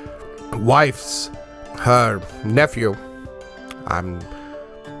cousin's wife's, her nephew.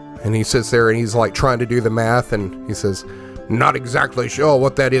 And he sits there and he's like trying to do the math, and he says, "Not exactly sure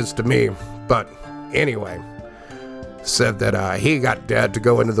what that is to me, but anyway," said that he got dad to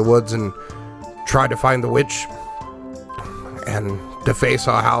go into the woods and try to find the witch and deface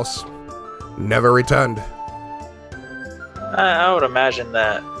our house. Never returned. I would imagine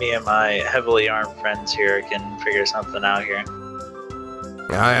that me and my heavily armed friends here can figure something out here.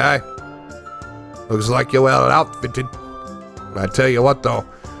 Aye. Looks like you're well outfitted. I tell you what, though,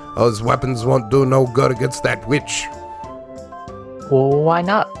 those weapons won't do no good against that witch. Why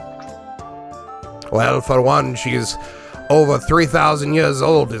not? Well, for one, she's over 3,000 years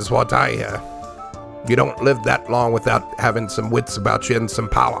old is what I hear. You don't live that long without having some wits about you and some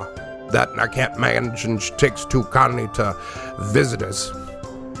power. That I can't manage, and she takes too kindly to visitors.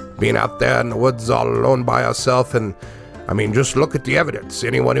 Being out there in the woods all alone by herself, and, I mean, just look at the evidence.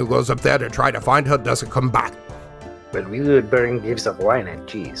 Anyone who goes up there to try to find her doesn't come back. But we would bring gifts of wine and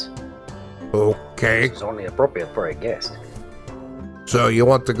cheese. Okay, It's only appropriate for a guest. So you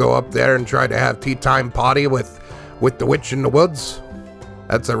want to go up there and try to have tea time party with the witch in the woods?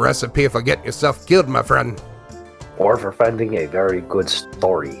 That's a recipe for getting yourself killed, my friend. Or for finding a very good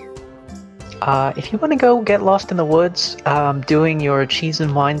story. If you want to go get lost in the woods, doing your cheese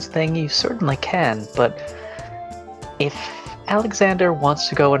and wines thing, you certainly can. But if Alexander wants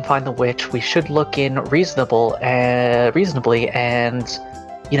to go and find the witch, we should look in reasonably and,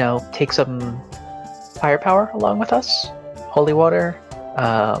 take some firepower along with us. Holy water,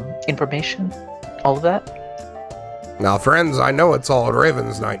 information, all of that. Now, friends, I know it's all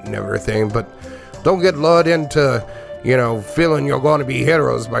Raven's Night and everything, but don't get lured into, feeling you're going to be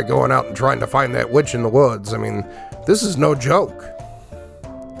heroes by going out and trying to find that witch in the woods. I mean, this is no joke.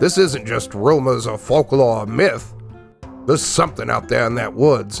 This isn't just rumors or folklore or myth. There's something out there in that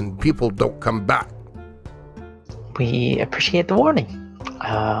woods, and people don't come back. We appreciate the warning.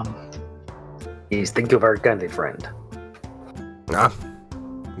 Yes, thank you very kindly, friend.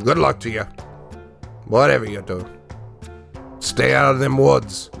 Good luck to you. Whatever you do. Stay out of them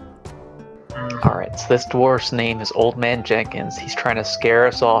woods. Alright, so this dwarf's name is Old Man Jenkins. He's trying to scare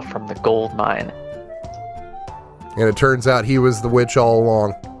us off from the gold mine. And it turns out he was the witch all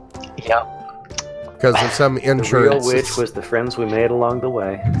along. Yep. Because of some insurance. The real witch was the friends we made along the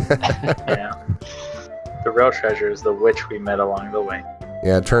way. Yeah. The real treasure is the witch we met along the way.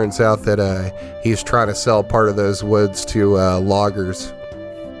 Yeah, it turns out that he's trying to sell part of those woods to loggers.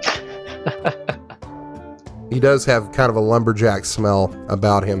 He does have kind of a lumberjack smell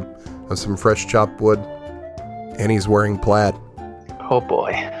about him of some fresh chopped wood. And he's wearing plaid. Oh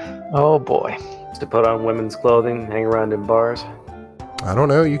boy. Oh boy. To put on women's clothing, hang around in bars. I don't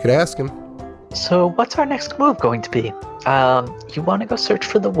know, you could ask him. So what's our next move going to be? You want to go search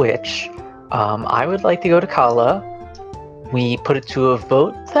for the witch. I would like to go to Kala. We put it to a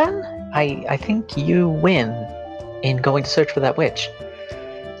vote then? I think you win in going to search for that witch.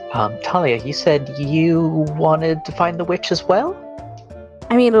 Talia, you said you wanted to find the witch as well?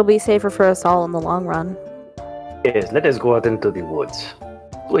 I mean, it'll be safer for us all in the long run. Yes, let us go out into the woods.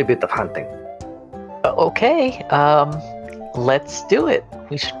 Do a bit of hunting. Okay, let's do it.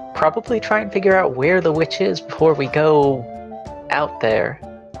 We should probably try and figure out where the witch is before we go out there.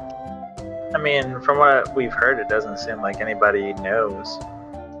 I mean, from what we've heard, it doesn't seem like anybody knows.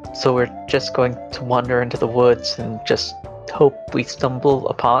 So we're just going to wander into the woods and just hope we stumble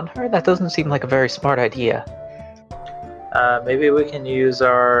upon her? That doesn't seem like a very smart idea. Maybe we can use We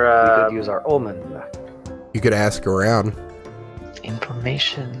our... could use our omen. You could ask around.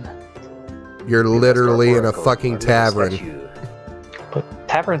 Information. You're literally in a fucking tavern. But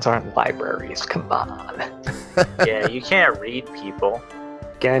taverns aren't libraries, come on. Yeah, you can't read people.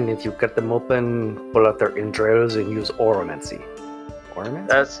 Again, if you cut them open, pull out their entrails and use oromancy. Oromancy?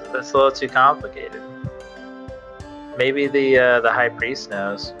 That's a little too complicated. Maybe the high priest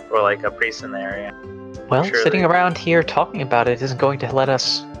knows, or like a priest in the area. Well, Surely. sitting around here talking about it isn't going to let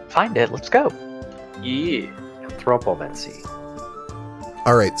us find it. Let's go. Yeah. Anthropomancy.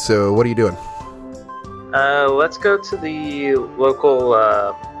 All right, so what are you doing? Let's go to the local,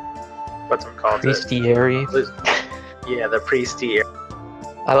 what's it called? Bestiary. Yeah, the priesty.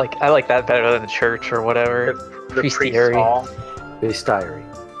 I like that better than the church or whatever. The priest Priestiary. hall. Base diary.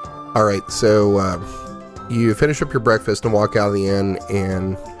 All right, so you finish up your breakfast and walk out of the inn,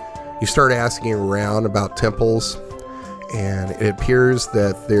 and you start asking around about temples, and it appears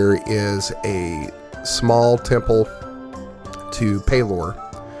that there is a small temple to Palor.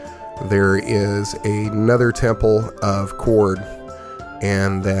 There is another temple of Cord,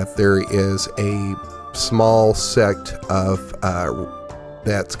 and that there is a small sect of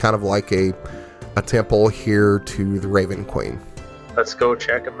that's kind of like a temple here to the Raven Queen. Let's go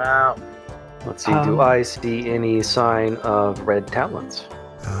check them out. Let's see, do I see any sign of red talons?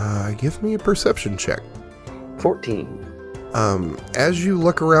 Give me a perception check. 14. As you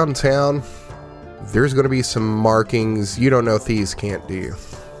look around town, there's going to be some markings. You don't know thieves can't, do you?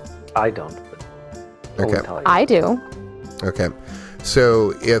 I don't. But Okay. tell you. I do. Okay.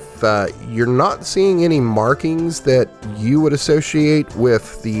 So if you're not seeing any markings that you would associate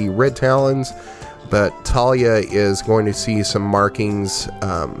with the red talons, but Talia is going to see some markings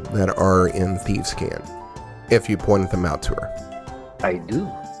that are in Thieves' Can, if you pointed them out to her. I do.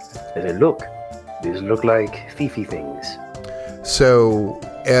 Look. These look like thiefy things. So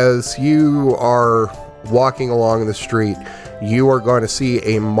as you are walking along the street, you are going to see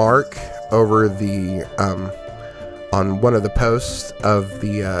a mark over the on one of the posts of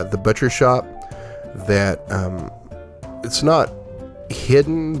the butcher shop that it's not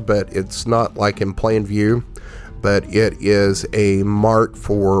hidden, but it's not like in plain view, but it is a mark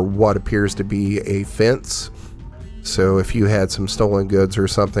for what appears to be a fence, So if you had some stolen goods or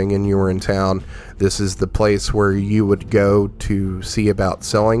something and you were in town, this is the place where you would go to see about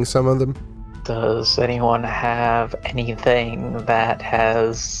selling some of them. Does anyone have anything that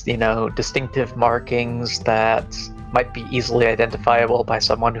has, distinctive markings that might be easily identifiable by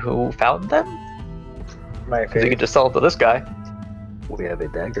someone who found them? My Because you could just sell them to this guy. We have a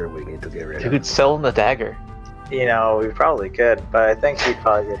dagger we need to get rid You of. could sell him the dagger. We probably could, but I think he'd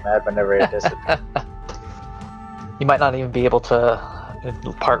probably get mad whenever it disappears. You might not even be able to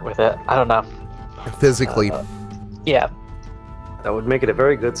part with it. I don't know. Physically. Yeah. That would make it a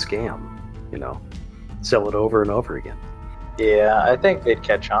very good scam. Sell it over and over again. Yeah, I think they'd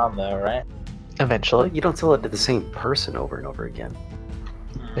catch on though, right? Eventually. You don't sell it to the same person over and over again.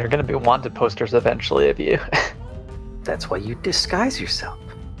 There are going to be wanted posters eventually of you. That's why you disguise yourself.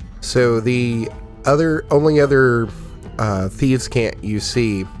 So the only other thieves' cant you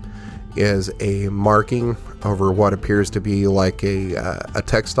see is a marking over what appears to be like a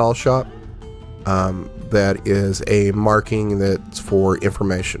textile shop. That is a marking that's for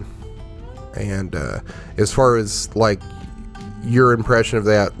information. And as far as like your impression of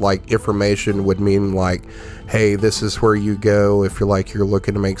that, like information would mean like, hey, this is where you go if you're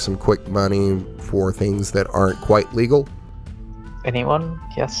looking to make some quick money for things that aren't quite legal. Anyone?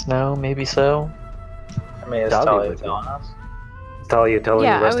 Yes, no, maybe so? I mean, is Talia Talia would be. telling us? Talia telling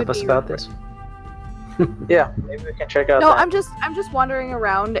Yeah, the I rest would of us be about your this? Yeah, maybe we can check out No, that. I'm just wandering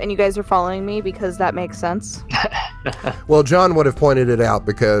around, and you guys are following me because that makes sense. Well, John would have pointed it out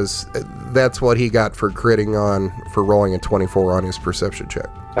because that's what he got for rolling a 24 on his perception check.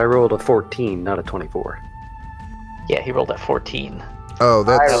 I rolled a 14, not a 24. Yeah, he rolled at 14. Oh,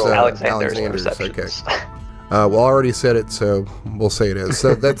 that's rolled Alexander's Alexander's. Okay. perceptions. Well, I already said it, so we'll say it is.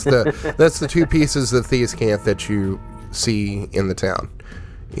 So that's the two pieces of Thieves' Cant that you see in the town.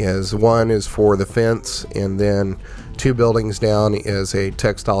 One is for the fence, and then 2 buildings down is a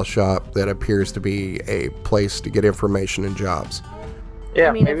textile shop that appears to be a place to get information and jobs. Yeah,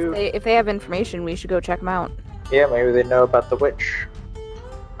 I mean, maybe. if they have information, we should go check them out. Yeah, maybe they know about the witch.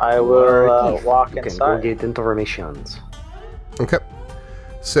 I will walk You can go inside. get information. Okay.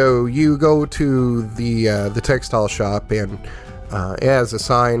 So you go to the textile shop, and it has a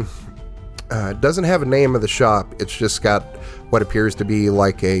sign. It doesn't have a name of the shop. It's just got what appears to be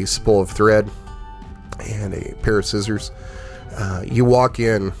like a spool of thread and a pair of scissors. You walk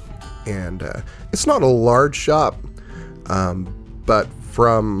in, and it's not a large shop, but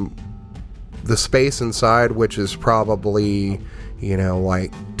from the space inside, which is probably,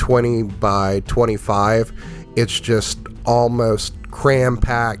 like 20 by 25, it's just almost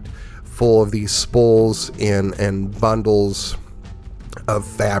cram-packed full of these spools and bundles of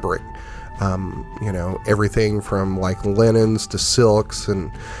fabric. Everything from like linens to silks,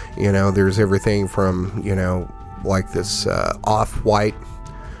 and there's everything from like this off-white,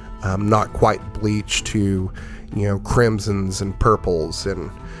 not quite bleached, to crimsons and purples, and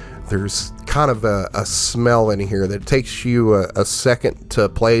there's kind of a smell in here that takes you a second to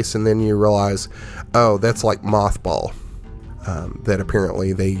place, and then you realize, oh, that's like mothball that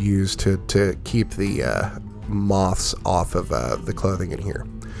apparently they use to keep the moths off of the clothing in here.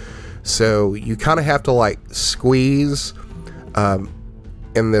 So you kind of have to like squeeze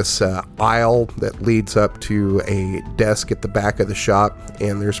in this aisle that leads up to a desk at the back of the shop,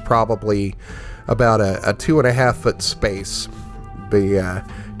 and there's probably about a 2.5 foot space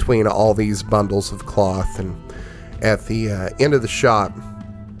between all these bundles of cloth. And at the end of the shop,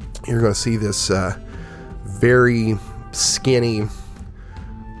 you're going to see this very skinny,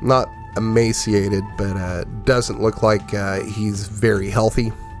 not emaciated, but doesn't look like he's very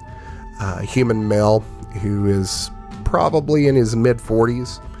healthy. Human male who is probably in his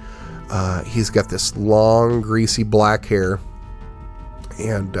mid-40s. He's got this long, greasy black hair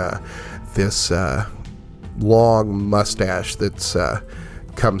and this long mustache that's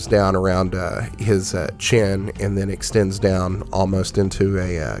comes down around his chin and then extends down almost into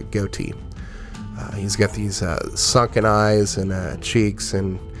a goatee. He's got these sunken eyes and cheeks,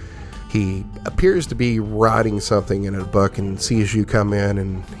 and he appears to be writing something in a book and sees you come in,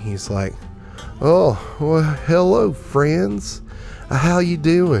 and he's like, "Oh, well, hello, friends. How you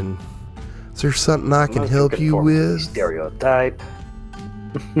doing? Is there something I can help you with?" Stereotype.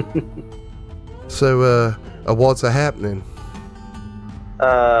 So, what's happening?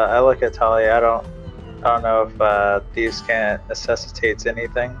 I look at Talia. I don't know if these can't necessitates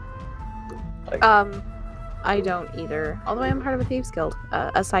anything. I don't either. Although I am part of a thieves guild.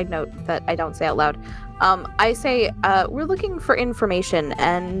 A side note that I don't say out loud. I say we're looking for information,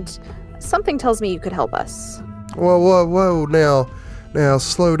 and something tells me you could help us. Whoa, now,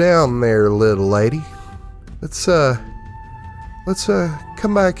 slow down there, little lady. let's come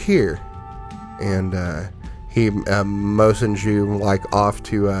back here. And he motions you like off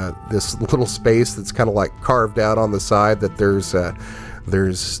to this little space that's kind of like carved out on the side that there's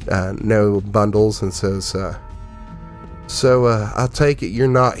no bundles, and says, so I'll take it you're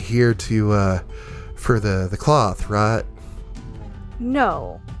not here to for the cloth, right?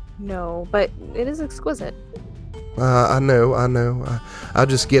 No, but it is exquisite. I know. I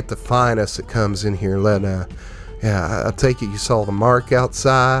just get the finest that comes in here. I take it you saw the mark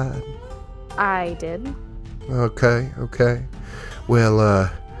outside? I did. Okay.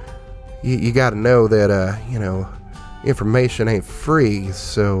 Well, you got to know that, information ain't free,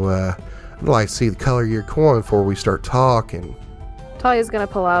 so I'd like to see the color of your coin before we start talking. Talia's gonna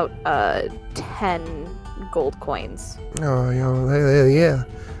pull out 10 gold coins. Oh, yeah.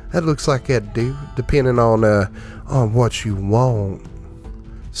 That looks like that'd do, depending on what you want.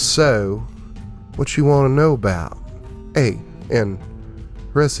 So, what you want to know about? Hey, and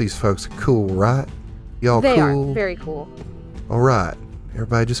the rest of these folks are cool, right? Y'all They cool? are very cool. All right,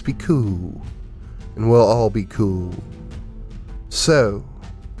 everybody just be cool, and we'll all be cool. So,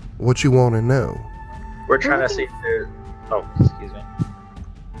 what you want to know? We're trying to see if there's... Oh, excuse me.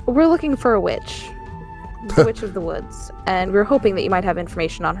 We're looking for a witch. The Witch of the Woods. And we're hoping that you might have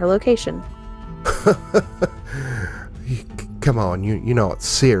information on her location. Come on, you're not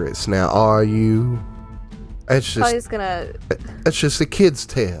serious now, are you? It's Talia's gonna... That's just a kid's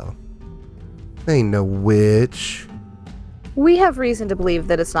tale. Ain't no witch. We have reason to believe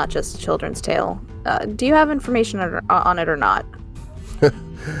that it's not just a children's tale. Do you have information on it or not?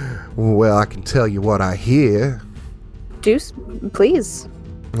 Well, I can tell you what I hear. Deuce, please.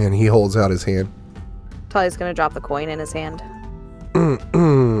 And he holds out his hand. Talia's gonna drop the coin in his hand.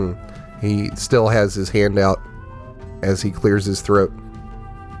 He still has his hand out as he clears his throat.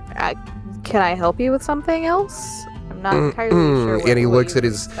 Can I help you with something else? I'm not entirely sure. And he looks at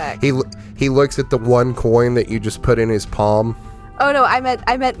his he looks at the one coin that you just put in his palm. Oh no,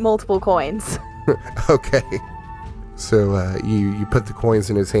 I meant multiple coins. Okay. So you put the coins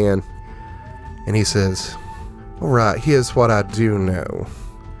in his hand, and he says, "All right, here's what I do know.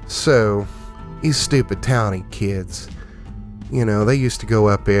 So, these stupid townie kids, they used to go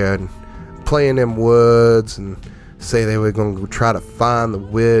up there and play in them woods and say they were going to try to find the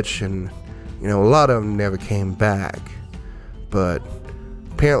witch, and a lot of them never came back. But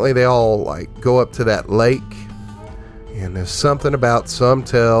apparently they all go up to that lake, and there's something about some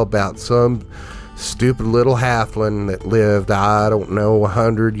stupid little halfling that lived, I don't know,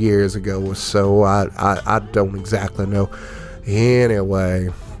 100 years ago or so. I don't exactly know. Anyway,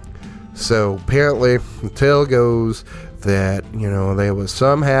 so apparently the tale goes that, there was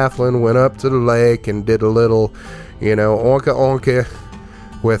some halfling went up to the lake and did a little, onka onka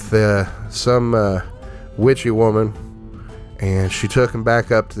with some witchy woman, and she took him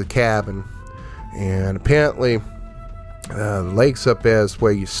back up to the cabin. And apparently the lake's up there is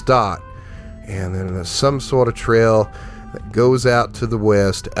where you start, and then there's some sort of trail that goes out to the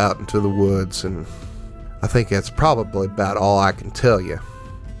west, out into the woods, and I think that's probably about all I can tell you.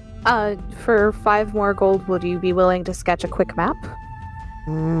 For 5 more gold, would you be willing to sketch a quick map?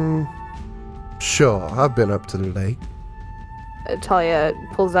 Sure, I've been up to the lake. Talia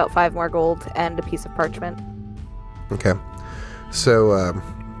pulls out 5 more gold and a piece of parchment. Okay. So,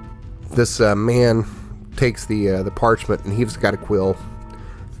 this man takes the parchment, and he's got a quill,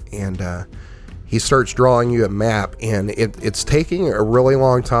 and he starts drawing you a map, and it's taking a really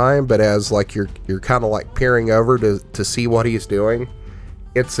long time, but as you're kind of peering over to see what he's doing,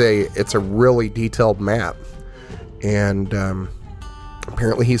 it's a really detailed map, and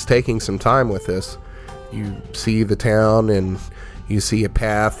apparently he's taking some time with this. You see the town, and you see a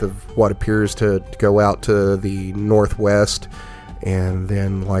path of what appears to go out to the northwest, and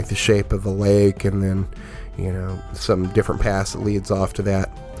then the shape of the lake, and then some different paths that leads off to that.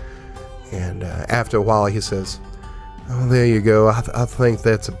 And after a while he says, "Oh, there you go. I think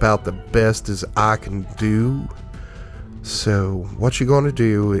that's about the best as I can do. So what you're going to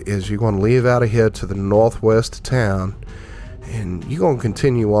do is you're going to leave out of here to the northwest of town, and you're going to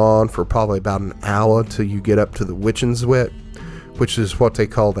continue on for probably about an hour till you get up to the Witching's Wet, which is what they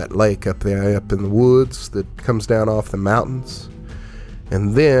call that lake up there, up in the woods that comes down off the mountains.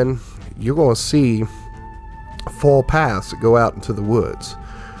 And then you're going to see 4 paths that go out into the woods.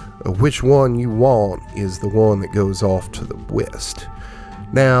 Which one you want is the one that goes off to the west.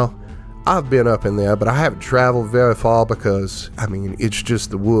 Now, I've been up in there, but I haven't traveled very far because, it's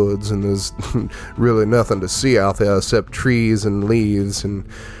just the woods, and there's really nothing to see out there except trees and leaves, and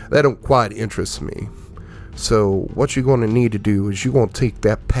that don't quite interest me. So what you're going to need to do is you're going to take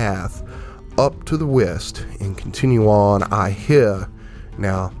that path up to the west and continue on, I hear,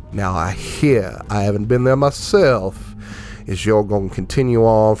 now I hear, I haven't been there myself, is you're going to continue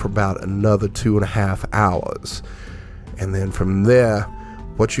on for about another 2.5 hours. And then from there,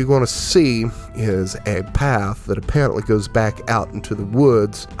 what you're going to see is a path that apparently goes back out into the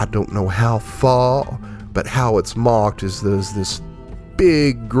woods. I don't know how far, but how it's marked is there's this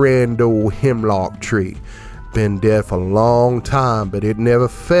big grand old hemlock tree. Been there for a long time, but it never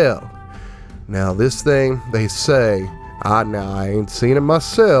fell. Now this thing, they say, I ain't seen it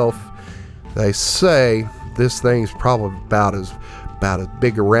myself, they say this thing's probably about as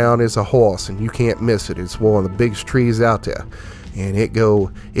big around as a horse, and you can't miss it. It's one of the biggest trees out there, and it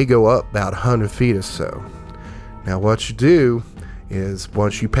go up about 100 feet or so. Now what you do is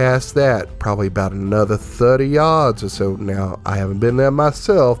once you pass that, probably about another 30 yards or so. Now I haven't been there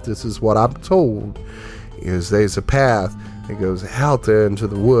myself, this is what I'm told, is there's a path that goes out there into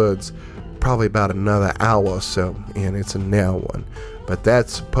the woods, probably about another hour or so, and it's a narrow one. But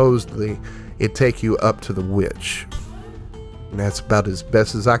that's supposedly it take you up to the witch. And that's about as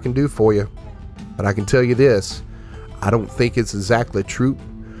best as I can do for you. But I can tell you this, I don't think it's exactly true,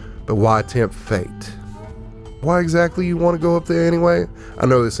 but why tempt fate? Why exactly you want to go up there anyway? I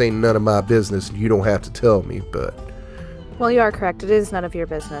know this ain't none of my business, and you don't have to tell me, but... Well, you are correct. It is none of your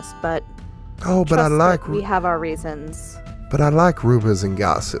business, but... Oh, but I like... We have our reasons. But I like rumors and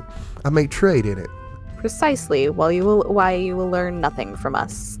gossip. I may trade in it. Precisely, why you will learn nothing from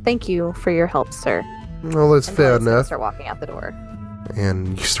us. Thank you for your help, sir. Well, that's fair enough. Start walking out the door.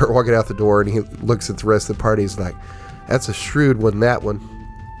 And you start walking out the door, and he looks at the rest of the party. He's like, that's a shrewd one, that one.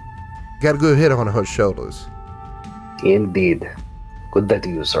 Got a good hit on her shoulders. Indeed. Good day to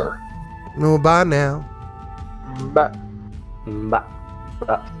you, sir. No, bye now.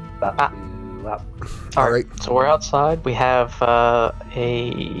 All right. So we're outside. We have a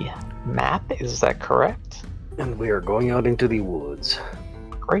map. Is that correct? And we are going out into the woods.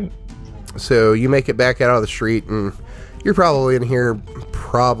 Great. So you make it back out of the street, and you're probably in here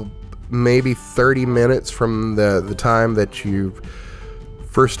maybe 30 minutes from the time that you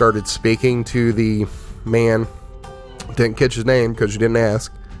first started speaking to the man. Didn't catch his name because you didn't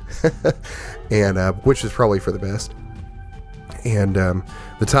ask. And which is probably for the best. And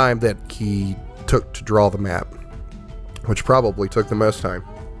the time that he took to draw the map, which probably took the most time.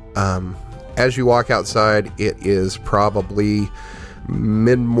 As you walk outside, it is probably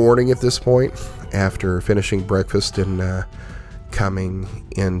mid-morning at this point, after finishing breakfast and coming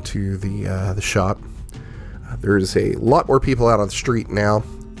into the shop. There's a lot more people out on the street now.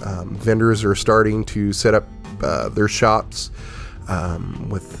 Vendors are starting to set up their shops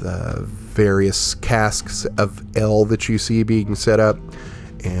with various casks of ale that you see being set up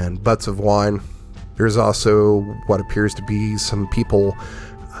and butts of wine. There's also what appears to be some people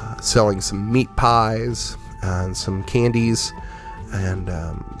selling some meat pies and some candies and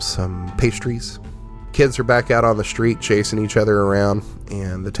some pastries. Kids are back out on the street chasing each other around,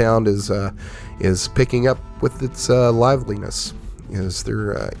 and the town is picking up with its liveliness. Is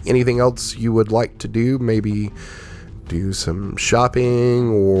there anything else you would like to do? Maybe do some shopping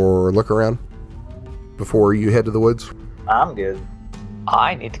or look around before you head to the woods? I'm good.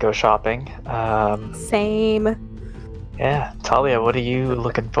 I need to go shopping. Same. Yeah, Talia, what are you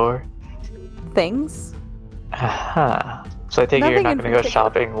looking for? Things. Uh-huh. So I take it you're not going to go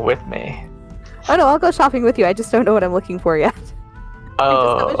shopping with me. Oh no, I'll go shopping with you. I just don't know what I'm looking for yet.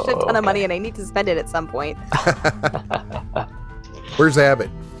 Oh, I just have a shit ton of money and I need to spend it at some point. Where's Abbott?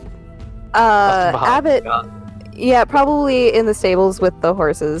 Abbott. Yeah, probably in the stables with the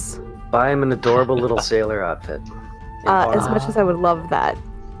horses. Buy him an adorable little sailor outfit. As much as I would love that.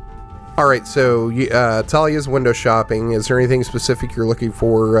 All right, so Talia's window shopping. Is there anything specific you're looking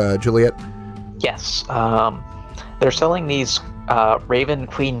for, Juliet? Yes. They're selling these Raven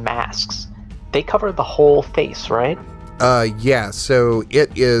Queen masks. They cover the whole face, right? Yeah, so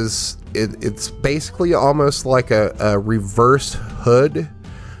it's basically almost like a reverse hood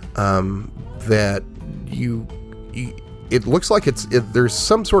that it looks like there's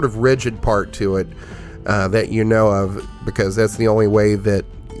some sort of rigid part to it that you know of, because that's the only way that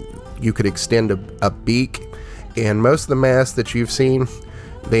you could extend a beak. And most of the masks that you've seen,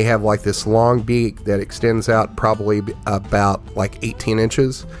 they have like this long beak that extends out probably about like 18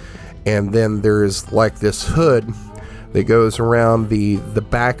 inches. And then there's like this hood that goes around the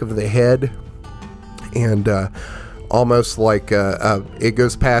back of the head, and almost like it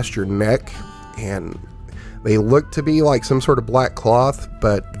goes past your neck, and they look to be like some sort of black cloth,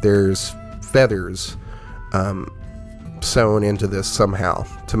 but there's feathers sewn into this somehow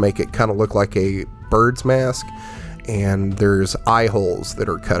to make it kind of look like a bird's mask, and there's eye holes that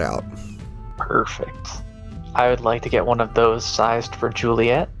are cut out. Perfect. I would like to get one of those sized for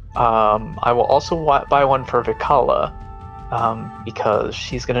Juliet. I will also buy one for Vikala, because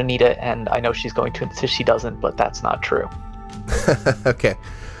she's going to need it, and I know she's going to until she doesn't, but that's not true. Okay.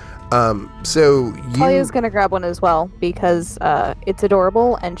 So you... Talia's gonna grab one as well because it's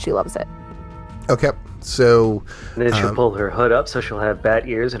adorable and she loves it. Okay. So... And then she'll pull her hood up so she'll have bat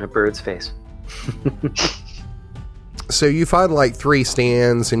ears and a bird's face. So you find like 3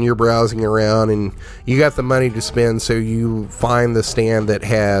 stands and you're browsing around and you got the money to spend, so you find the stand that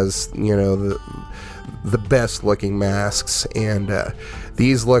has, the best looking masks, and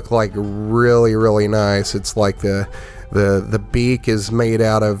these look like really, really nice. It's like the beak is made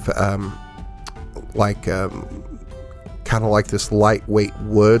out of kind of like this lightweight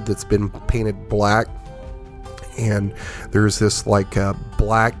wood that's been painted black, and there's this like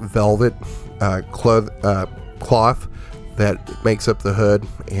black velvet cloth that makes up the hood,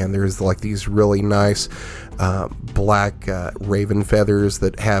 and there's like these really nice black raven feathers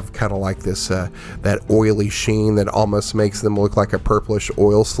that have kind of like this that oily sheen that almost makes them look like a purplish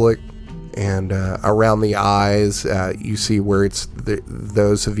oil slick. And around the eyes, you see where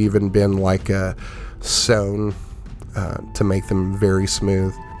those have even been like sewn to make them very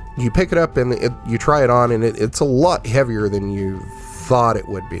smooth. You pick it up and you try it on, and it's a lot heavier than you thought it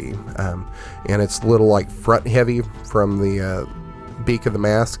would be, and it's a little like front heavy from the beak of the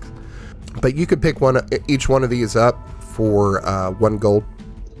mask. But you could pick each one of these up for 1 gold.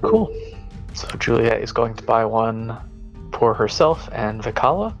 Cool. So Juliet is going to buy one for herself and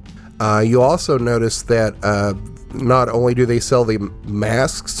Vikala. You also notice that not only do they sell the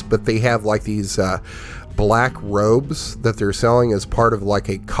masks, but they have like these black robes that they're selling as part of like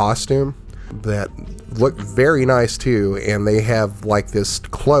a costume that look very nice too, and they have like this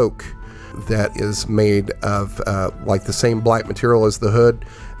cloak that is made of like the same black material as the hood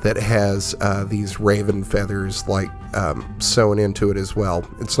that has these raven feathers like sewn into it as well.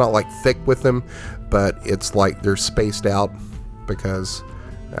 It's not like thick with them, but it's like they're spaced out because,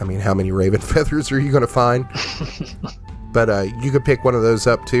 I mean, how many raven feathers are you going to find? But you could pick one of those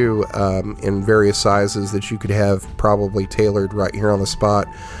up too, in various sizes that you could have probably tailored right here on the spot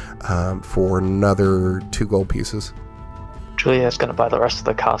for another 2 gold pieces. Juliet's going to buy the rest of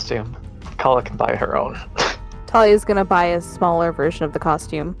the costume. Kala can buy her own. Talia's gonna buy a smaller version of the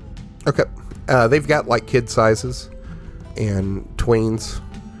costume. Okay. They've got like kid sizes and tweens,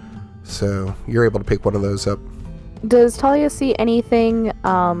 so you're able to pick one of those up. Does Talia see anything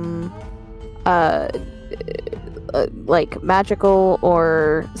like magical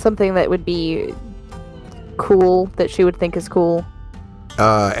or something that would be cool that she would think is cool?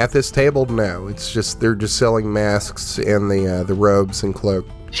 At this table, no. It's just they're just selling masks and the robes and cloak.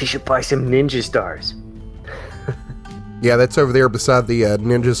 She should buy some ninja stars. Yeah, that's over there beside the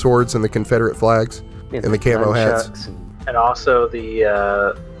ninja swords and the Confederate flags and the camo hats. And also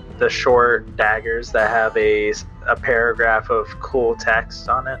the short daggers that have a paragraph of cool text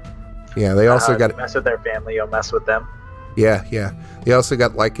on it. Yeah, they also got... If you mess with their family, you'll mess with them. Yeah. They also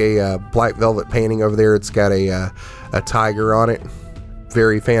got like a black velvet painting over there. It's got a tiger on it.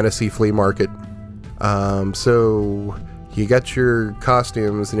 Very fantasy flea market. So you got your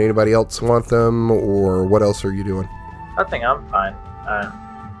costumes, and anybody else want them, or what else are you doing? I think I'm fine.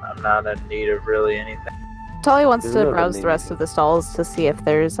 I'm not in need of really anything. Talia wants to browse the rest of the stalls to see if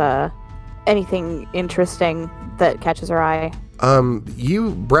there's anything interesting that catches her eye.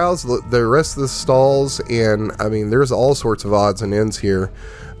 You browse the rest of the stalls, and I mean, there's all sorts of odds and ends here.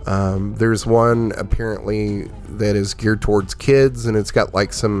 There's one apparently that is geared towards kids, and it's got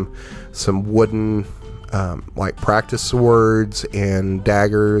like some wooden like practice swords and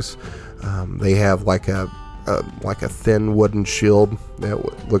daggers. They have like a thin wooden shield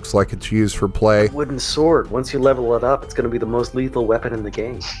that looks like it's used for play. Wooden sword. Once you level it up, it's going to be the most lethal weapon in the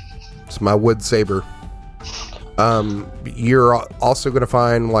game. It's my wood saber. You're also going to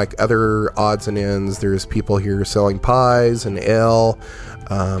find like other odds and ends. There's people here selling pies and ale,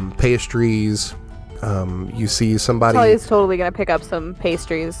 pastries. You see somebody... Talia's totally going to pick up some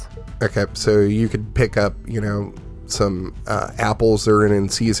pastries. Okay, so you could pick up, some apples that are in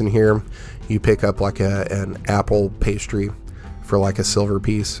season here. You pick up like an apple pastry for like a silver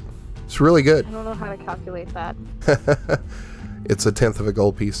piece. It's really good. I don't know how to calculate that. It's 1/10 of a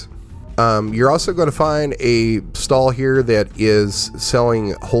gold piece. You're also going to find a stall here that is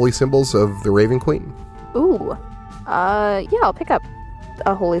selling holy symbols of the Raven Queen. Ooh. Yeah, I'll pick up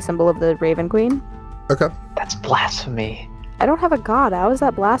a holy symbol of the Raven Queen. Okay. That's blasphemy. I don't have a god. How is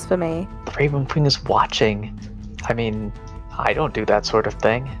that blasphemy? The Raven Queen is watching. I mean, I don't do that sort of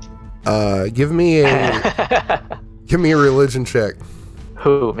thing. Give me a religion check.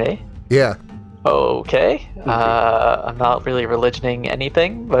 Who, me? Yeah. Okay. I'm not really religioning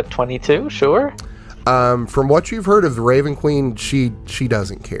anything, but 22, sure. From what you've heard of the Raven Queen, she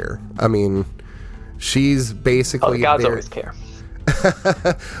doesn't care. I mean, she's basically... Oh, the gods always care.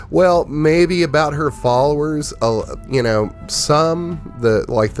 Well, maybe about her followers, some,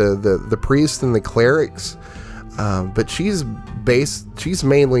 the priests and the clerics, but she's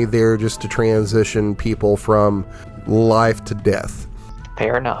mainly there just to transition people from life to death.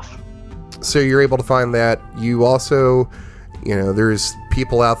 Fair enough. So you're able to find that. You also, there's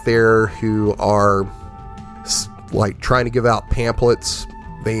people out there who are like trying to give out pamphlets.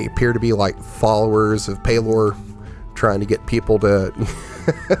 They appear to be like followers of Pelor, trying to get people to,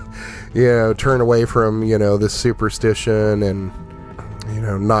 turn away from, this superstition and,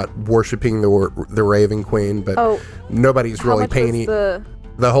 not worshiping the Raven Queen. But nobody's really paying the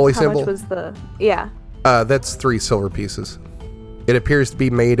holy symbol. How much was the? Yeah. That's 3 silver pieces. It appears to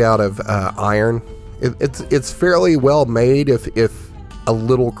be made out of iron. It's fairly well made, if a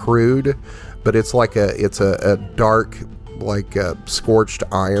little crude, but it's like a dark, like scorched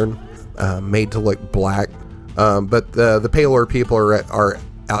iron, made to look black. But the Pelor people are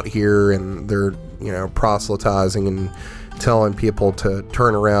out here, and they're proselytizing and telling people to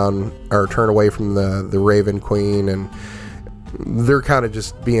turn around or turn away from the Raven Queen, and they're kind of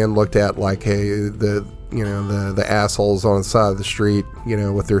just being looked at like, hey, the assholes on the side of the street,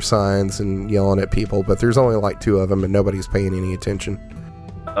 with their signs and yelling at people. But there's only like 2 of them, and nobody's paying any attention.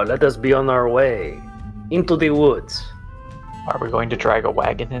 Let us be on our way into the woods. Are we going to drag a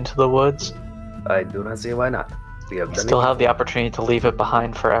wagon into the woods? I do not see why not. We have still have the opportunity to leave it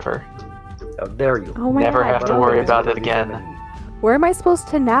behind forever. How dare you? Oh my Never God, have to worry about it again. Where am I supposed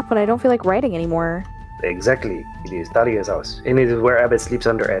to nap when I don't feel like writing anymore? Exactly. It is Talia's house, and it is where Abbott sleeps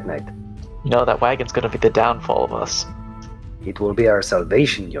under at night. That wagon's going to be the downfall of us. It will be our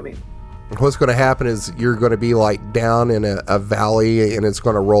salvation, you mean? What's going to happen is you're going to be like down in a valley, and it's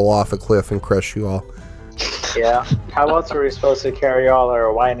going to roll off a cliff and crush you all. Yeah. How else are we supposed to carry all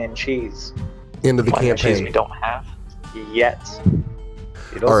our wine and cheese? Into the Wine and cheese campaign. we don't have. Yet.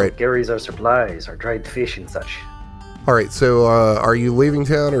 It also Alright. carries our supplies, our dried fish and such. All right, so are you leaving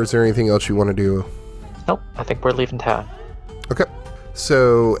town, or is there anything else you want to do? Nope, I think we're leaving town. Okay.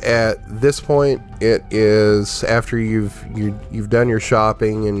 So at this point, it is after you've done your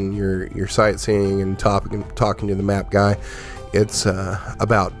shopping and your sightseeing and talking to the map guy. It's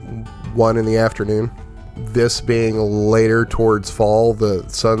about 1 in the afternoon. This being later towards fall, the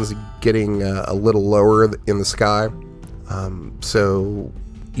sun's getting a little lower in the sky. So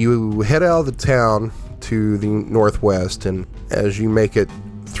you head out of the town to the northwest, and as you make it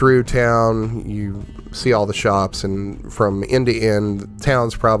through town, you see all the shops, and from end to end, the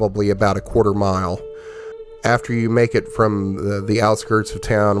town's probably about a quarter mile. After you make it from the outskirts of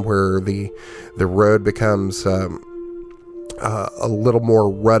town, where the road becomes a little more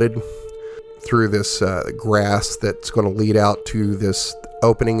rutted through this grass that's going to lead out to this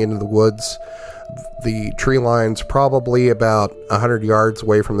opening into the woods, the tree line's probably about 100 yards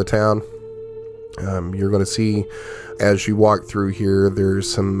away from the town. You're going to see, as you walk through here,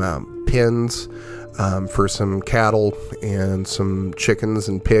 there's some pens for some cattle and some chickens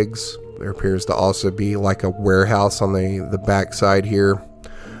and pigs. There appears to also be like a warehouse on the back side here,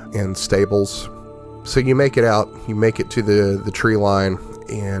 and stables. So you make it out, you make it to the tree line,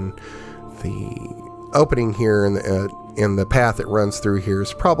 and the opening here in the path that runs through here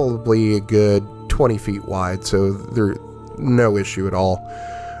is probably a good 20 feet wide, so there's no issue at all.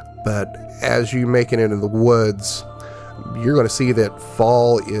 But as you make it into the woods, you're going to see that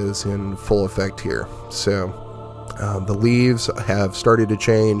fall is in full effect here. So the leaves have started to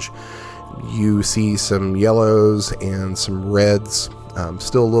change. You see some yellows and some reds,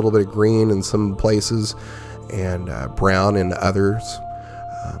 still a little bit of green in some places, and brown in others.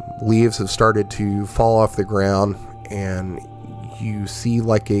 Leaves have started to fall off the ground, and you see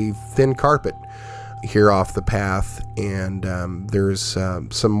like a thin carpet here off the path, and there's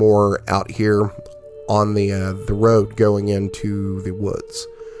some more out here on the road going into the woods.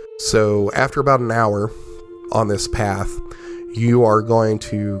 So after about an hour on this path, you are going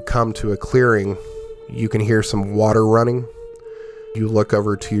to come to a clearing. You can hear some water running. You look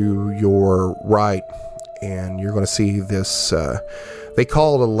over to your right, and you're going to see this, they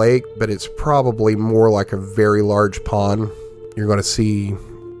call it a lake, but it's probably more like a very large pond. You're going to see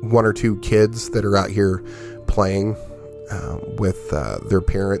 1 or 2 kids that are out here playing with their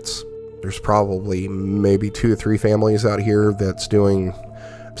parents. There's probably maybe 2 or 3 families out here that's doing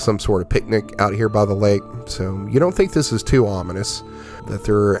some sort of picnic out here by the lake. So you don't think this is too ominous, that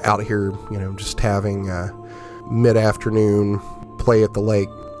they're out here, just having a mid-afternoon play at the lake.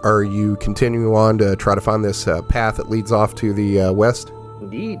 are you continuing on to try to find this path that leads off to the west?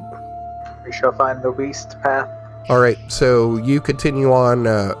 Indeed. We shall find the beast path. All right, so you continue on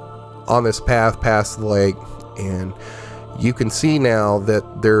this path past the lake, and you can see now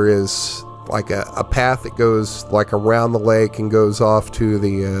that there is like a path that goes like around the lake and goes off to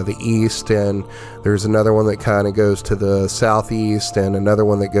the east, and there's another one that kind of goes to the southeast, and another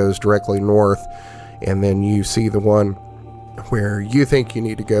one that goes directly north, and then you see the one where you think you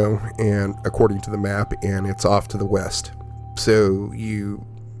need to go, and according to the map, and it's off to the west. So you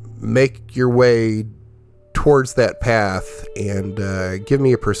make your way towards that path, and give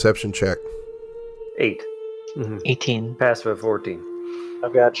me a perception check. 8. 18. Passive of 14.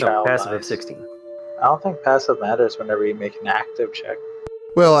 I've got No, child passive of eyes. 16. I don't think passive matters whenever you make an active check.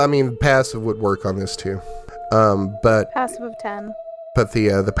 Well, I mean, passive would work on this too, but Passive of 10.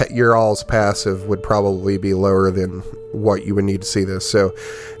 your all's passive would probably be lower than what you would need to see this. So,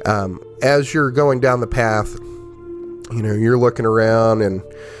 as you're going down the path, you're looking around, and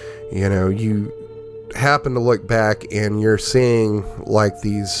you happen to look back, and you're seeing like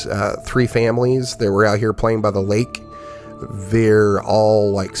these 3 families that were out here playing by the lake. They're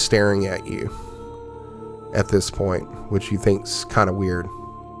all like staring at you at this point, which you think's kind of weird.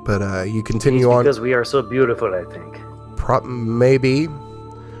 But you continue on. Because we are so beautiful, I think. Maybe,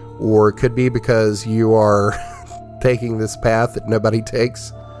 or it could be because you are taking this path that nobody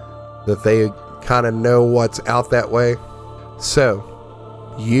takes, that they kind of know what's out that way. So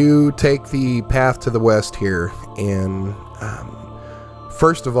you take the path to the west here, and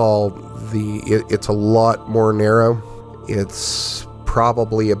first of all, it's a lot more narrow. It's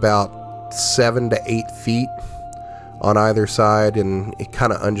probably about 7 to 8 feet on either side, and it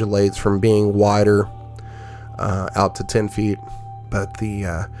kind of undulates from being wider out to 10 feet. But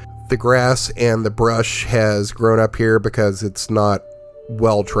the grass and the brush has grown up here because it's not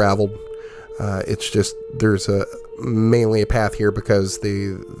well traveled. It's just there's mainly a path here because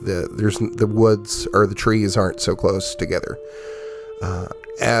the woods or the trees aren't so close together.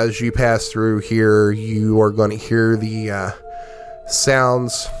 As you pass through here, you are going to hear the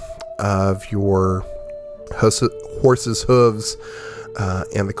sounds of your horse's hooves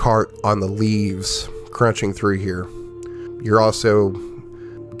and the cart on the leaves crunching through here. You also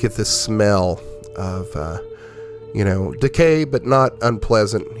get this smell of decay, but not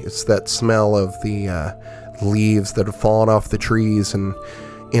unpleasant. It's that smell of the leaves that have fallen off the trees and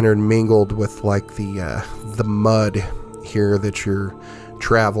intermingled with like the mud here that you're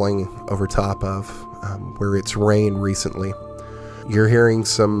traveling over top of, where it's rained recently. You're hearing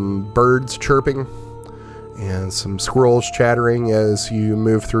some birds chirping and some squirrels chattering as you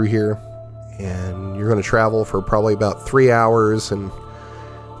move through here, and you're going to travel for probably about 3 hours, and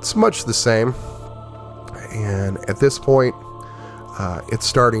it's much the same. And at this point, it's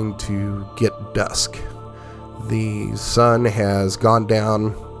starting to get dusk. The sun has gone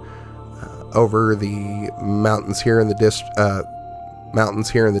down over the mountains here in the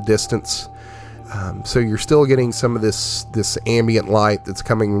distance. So you're still getting some of this ambient light that's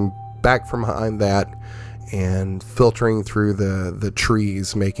coming back from behind that and filtering through the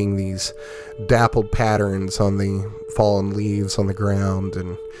trees, making these dappled patterns on the fallen leaves on the ground,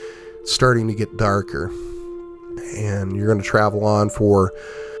 and starting to get darker. And you're going to travel on for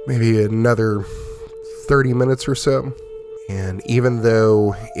maybe another 30 minutes or so. And even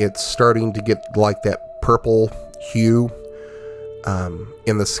though it's starting to get like that purple hue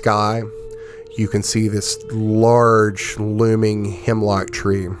in the sky, you can see this large looming hemlock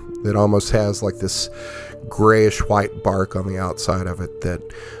tree that almost has like this grayish white bark on the outside of it that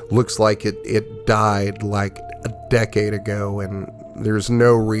looks like it died like a decade ago, and there's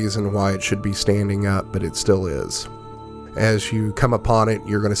no reason why it should be standing up, but it still is. As you come upon it,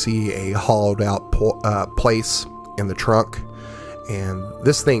 you're going to see a hollowed out place in the trunk, and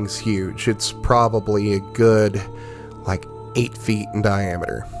this thing's huge. It's probably a good like 8 feet in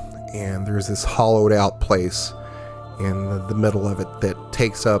diameter, and there's this hollowed out place in the middle of it that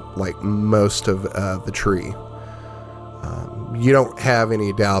takes up like most of the tree. You don't have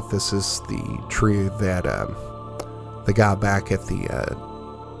any doubt this is the tree that the guy back at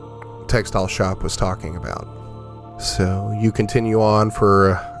the textile shop was talking about. So you continue on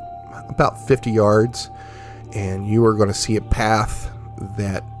for about 50 yards, and you are going to see a path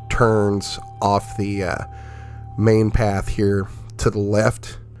that turns off the main path here to the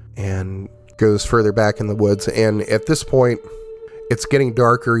left and goes further back in the woods. And at this point, it's getting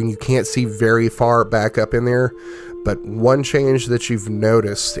darker and you can't see very far back up in there. But one change that you've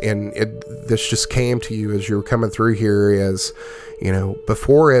noticed, and this just came to you as you were coming through here, is,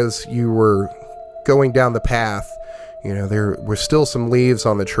 before, as you were going down the path, You know, there were still some leaves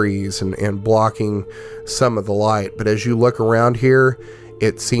on the trees and blocking some of the light. But as you look around here,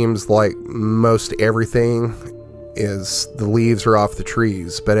 it seems like most everything is, the leaves are off the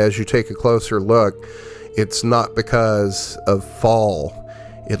trees. But as you take a closer look, it's not because of fall.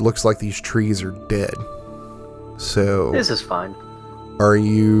 It looks like these trees are dead. So, This is fine. are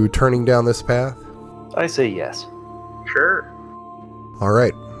you turning down this path? I say yes. Sure. All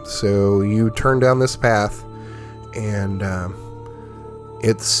right. So you turn down this path, and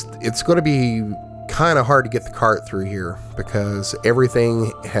it's going to be kind of hard to get the cart through here because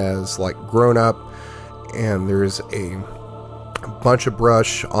everything has like grown up, and there's a bunch of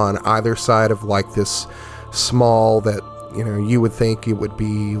brush on either side of like this small that, you know, you would think it would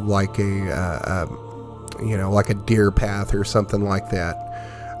be like like a deer path or something like that.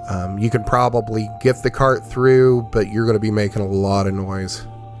 You can probably get the cart through, but you're going to be making a lot of noise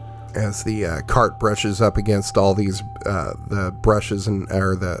as the cart brushes up against all these the brushes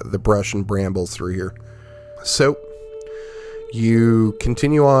the brush and brambles through here. So you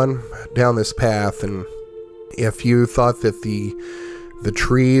continue on down this path, and if you thought that the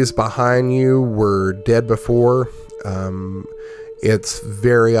trees behind you were dead before, it's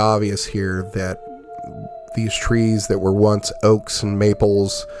very obvious here that these trees that were once oaks and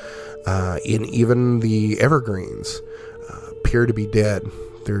maples, and even the evergreens, appear to be dead.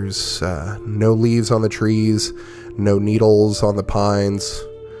 There's no leaves on the trees, no needles on the pines.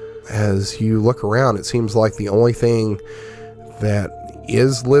 As you look around, it seems like the only thing that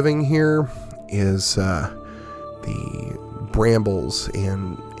is living here is the brambles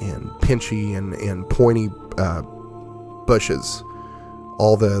and pinchy and pointy bushes,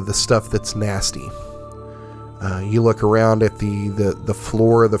 all the stuff that's nasty. You look around at the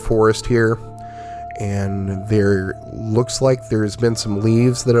floor of the forest here, and there looks like there's been some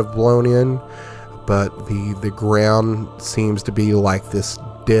leaves that have blown in, but the ground seems to be like this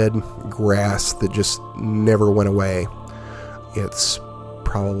dead grass that just never went away. It's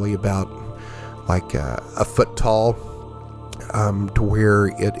probably about like a foot tall, to where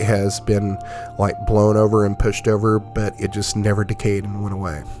it has been like blown over and pushed over, but it just never decayed and went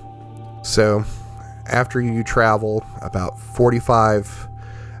away. So after you travel about 45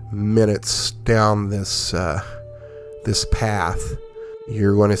 minutes down this path,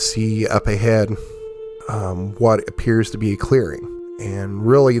 you're going to see up ahead what appears to be a clearing. And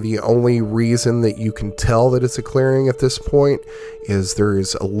really the only reason that you can tell that it's a clearing at this point is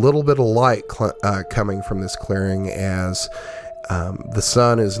there's a little bit of light coming from this clearing as the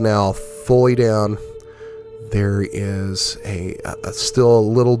sun is now fully down. There is a still a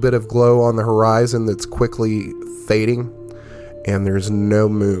little bit of glow on the horizon that's quickly fading, and there's no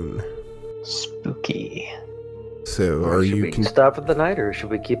moon. Spooky. So Should we stop for the night, or should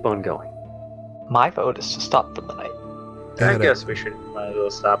we keep on going? My vote is to stop for the night. I guess we should might as well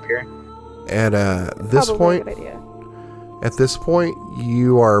stop here. At this Probably a point, good idea. at this point,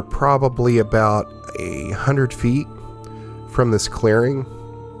 you are probably about 100 feet from this clearing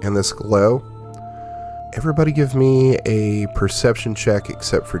and this glow. Everybody give me a perception check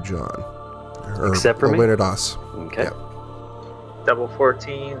except for John. Except for me? Leonidas. Okay. Yeah. Double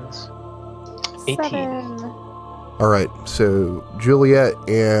 14s. 18. 7. All right, so Juliet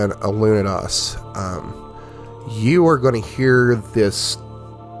and Alunidas, you are going to hear this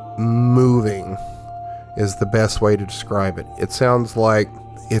moving is the best way to describe it. It sounds like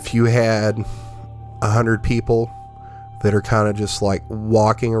if you had 100 people that are kind of just like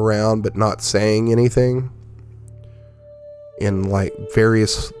walking around but not saying anything in like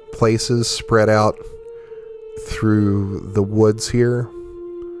various places spread out through the woods here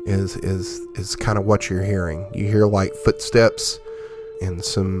is kind of what you're hearing. You hear like footsteps and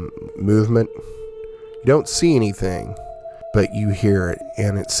some movement. You don't see anything, but you hear it,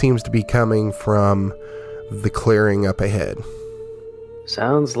 and it seems to be coming from the clearing up ahead.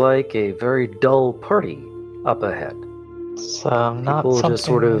 Sounds like a very dull party up ahead. It's not People something... just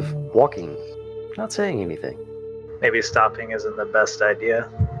sort of walking, not saying anything. Maybe stopping isn't the best idea.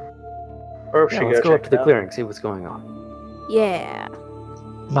 Or we Yeah, should let's go go check up to the it out. clearing, see what's going on. Yeah.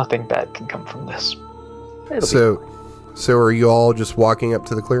 Nothing bad can come from this. It'll be So are you all just walking up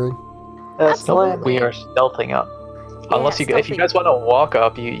to the clearing? That's the plan. Absolutely. We are stealthing up. Unless if you stealthing. guys want to walk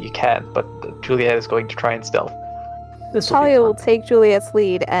up, you can. But Juliet is going to try and stealth. This will be Talia will fun. take Juliet's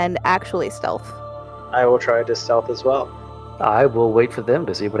lead and actually stealth. I will try to stealth as well. I will wait for them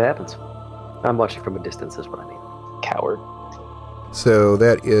to see what happens. I'm watching from a distance, is what I mean. Coward. So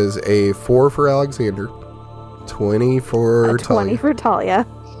that is a 4 for Alexander, 20 for A 20 Talia. for Talia.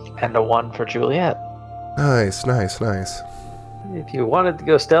 And a 1 for Juliet. Nice. If you wanted to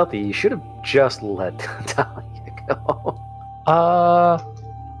go stealthy, you should have just let Talia go?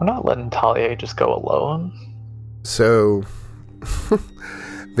 We're not letting Talia just go alone. So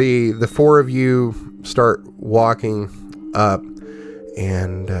the four of you start walking up,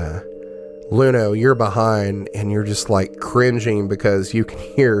 and Luno, you're behind, and you're just like cringing because you can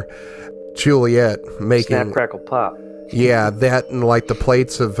hear Juliet making Snap, crackle, pop. Yeah, that and like the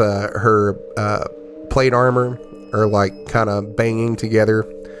plates of her plate armor are like kind of banging together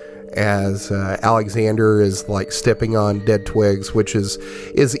as Alexander is like stepping on dead twigs, which is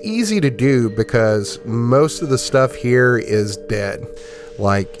easy to do because most of the stuff here is dead.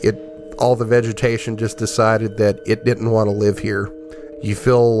 Like all the vegetation just decided that it didn't want to live here. You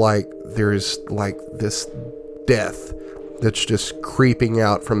feel like there's like this death that's just creeping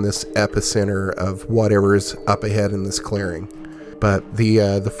out from this epicenter of whatever's up ahead in this clearing. But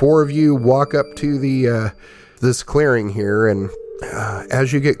the four of you walk up to this clearing here, and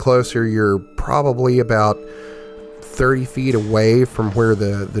as you get closer, you're probably about 30 feet away from where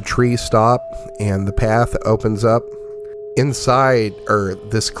the trees stop and the path opens up. Inside, or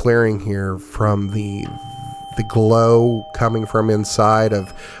this clearing here, from the glow coming from inside of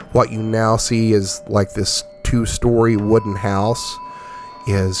what you now see is like this 2-story wooden house,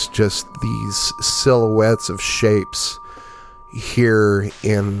 is just these silhouettes of shapes here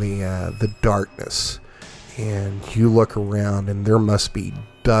in the darkness. And you look around and there must be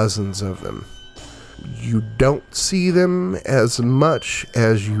dozens of them. You don't see them as much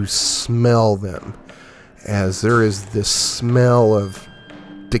as you smell them, as there is this smell of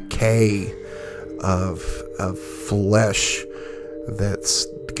decay, of flesh that's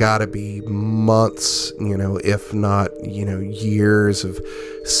got to be months, if not, years of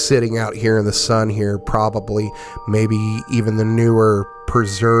sitting out here in the sun here, probably maybe even the newer,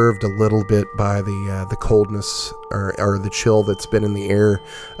 preserved a little bit by the coldness or the chill that's been in the air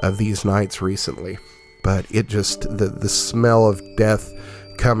of these nights recently. But it just, the smell of death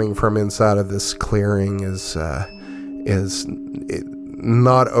coming from inside of this clearing is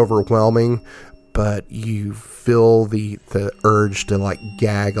not overwhelming, but you feel the urge to like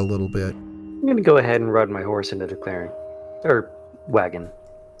gag a little bit. I'm going to go ahead and ride my horse into the clearing. Or wagon.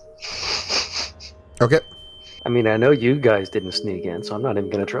 Okay. I mean, I know you guys didn't sneak in, so I'm not even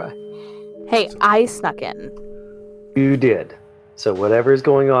going to try. Hey, I snuck in. You did. So whatever is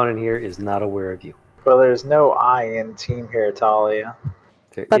going on in here is not aware of you. Well, there's no I in team here, Talia.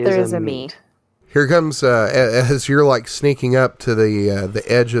 But there is a me. Here comes, as you're like sneaking up to the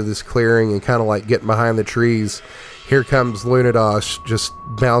edge of this clearing and kind of like getting behind the trees, here comes Lunadosh just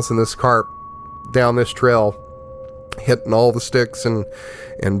bouncing this cart down this trail, hitting all the sticks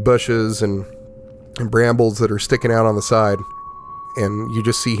and bushes and brambles that are sticking out on the side. And you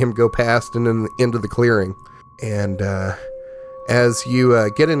just see him go past and then into the clearing. And as you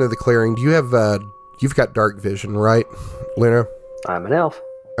get into the clearing, do you have, you've got dark vision, right, Luna? I'm an elf.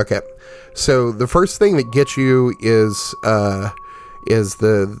 Okay, so the first thing that gets you is the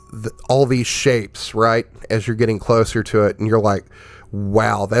all these shapes, right? As you're getting closer to it, and you're like,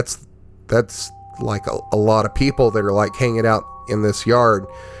 "Wow, that's like a lot of people that are like hanging out in this yard."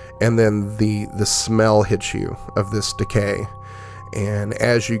 And then the smell hits you of this decay, and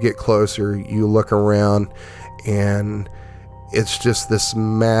as you get closer, you look around, and it's just this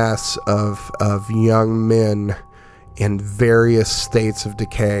mass of young men in various states of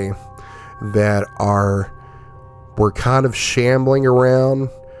decay that were kind of shambling around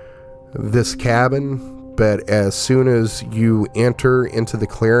this cabin, but as soon as you enter into the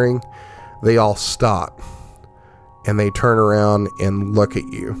clearing, they all stop and they turn around and look at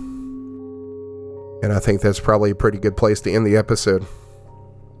you. And I think that's probably a pretty good place to end the episode.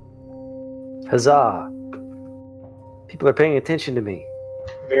 Huzzah! People are paying attention to me.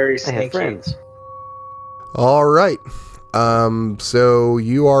 Very I sneaky. have friends. All right. So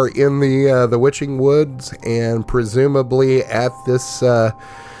you are in the Witching Woods and presumably at this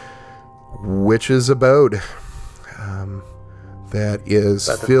witch's abode that is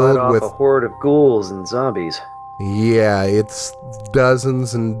About to filled fight off with a horde of ghouls and zombies. Yeah, it's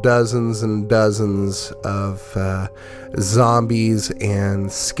dozens and dozens and dozens of zombies and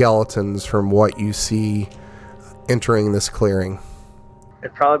skeletons from what you see entering this clearing.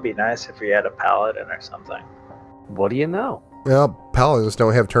 It'd probably be nice if we had a paladin or something. What do you know? Well, paladins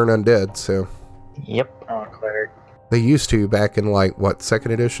don't have turn undead, so Yep. Oh, cleric. they used to back in like what,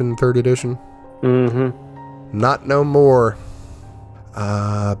 2nd edition, 3rd edition? Mm-hmm. Not no more.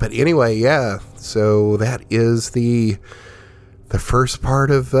 But anyway, yeah. So that is the first part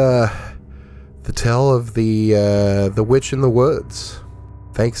of the tale of the Witch in the Woods.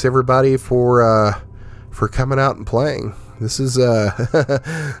 Thanks everybody for coming out and playing. This is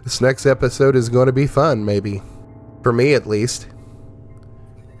this next episode is going to be fun, maybe. For me, at least.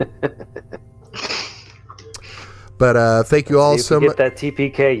 But thank you all so much. Get that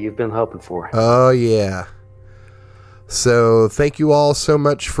TPK you've been hoping for. Oh, yeah. So thank you all so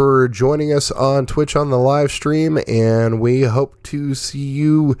much for joining us on Twitch on the live stream, and we hope to see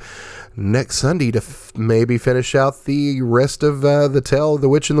you next Sunday to maybe finish out the rest of the Tale of the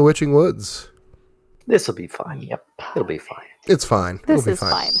Witch in the Witching Woods. This will be fine. Yep. It'll be fine. It's fine. This It'll be is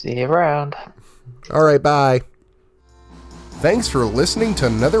fine. See you around. All right, bye. Thanks for listening to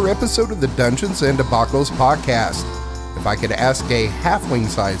another episode of the Dungeons and Debacles podcast. If I could ask a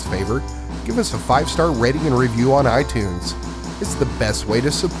halfling-sized favor, give us a 5-star rating and review on iTunes. It's the best way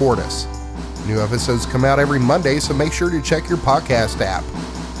to support us. New episodes come out every Monday, so make sure to check your podcast app.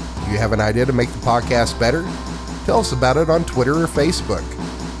 Do you have an idea to make the podcast better? Tell us about it on Twitter or Facebook.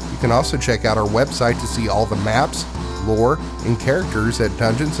 You can also check out our website to see all the maps, lore, and characters at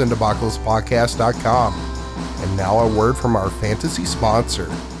dungeonsanddebaclespodcast.com. And now a word from our fantasy sponsor.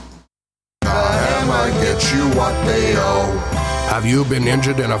 The hammer gets you what they owe. Have you been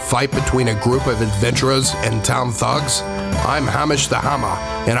injured in a fight between a group of adventurers and town thugs? I'm Hamish the Hammer,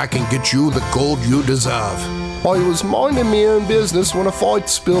 and I can get you the gold you deserve. I was minding my own business when a fight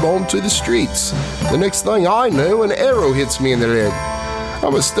spilled onto the streets. The next thing I know, an arrow hits me in the leg.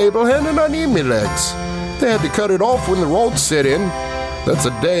 I'm a stable hand and I need me legs. They had to cut it off when the road set in. That's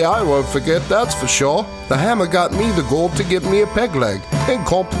a day I won't forget, that's for sure. The hammer got me the gold to give me a peg leg, in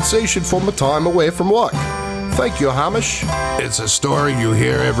compensation for my time away from work. Thank you, Hamish. It's a story you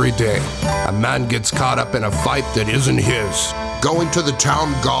hear every day. A man gets caught up in a fight that isn't his. Going to the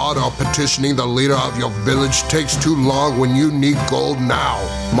town guard or petitioning the leader of your village takes too long when you need gold now.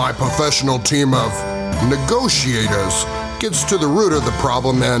 My professional team of negotiators gets to the root of the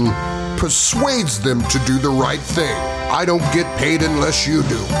problem and persuades them to do the right thing. I don't get paid unless you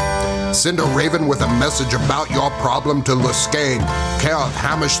do. Send a raven with a message about your problem to Luscane, care of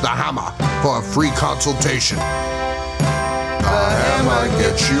Hamish the Hammer, for a free consultation. The hammer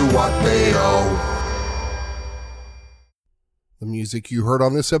gets you what they owe. The music you heard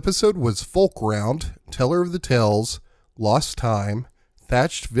on this episode was Folk Round, Teller of the Tales, Lost Time,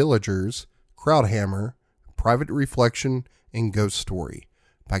 Thatched Villagers, Crowdhammer, Private Reflection, and Ghost Story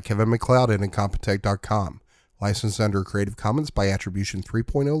by Kevin MacLeod at Incompetech.com. Licensed under Creative Commons by Attribution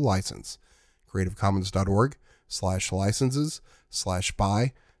 3.0 license.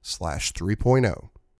 CreativeCommons.org/licenses/by/3.0.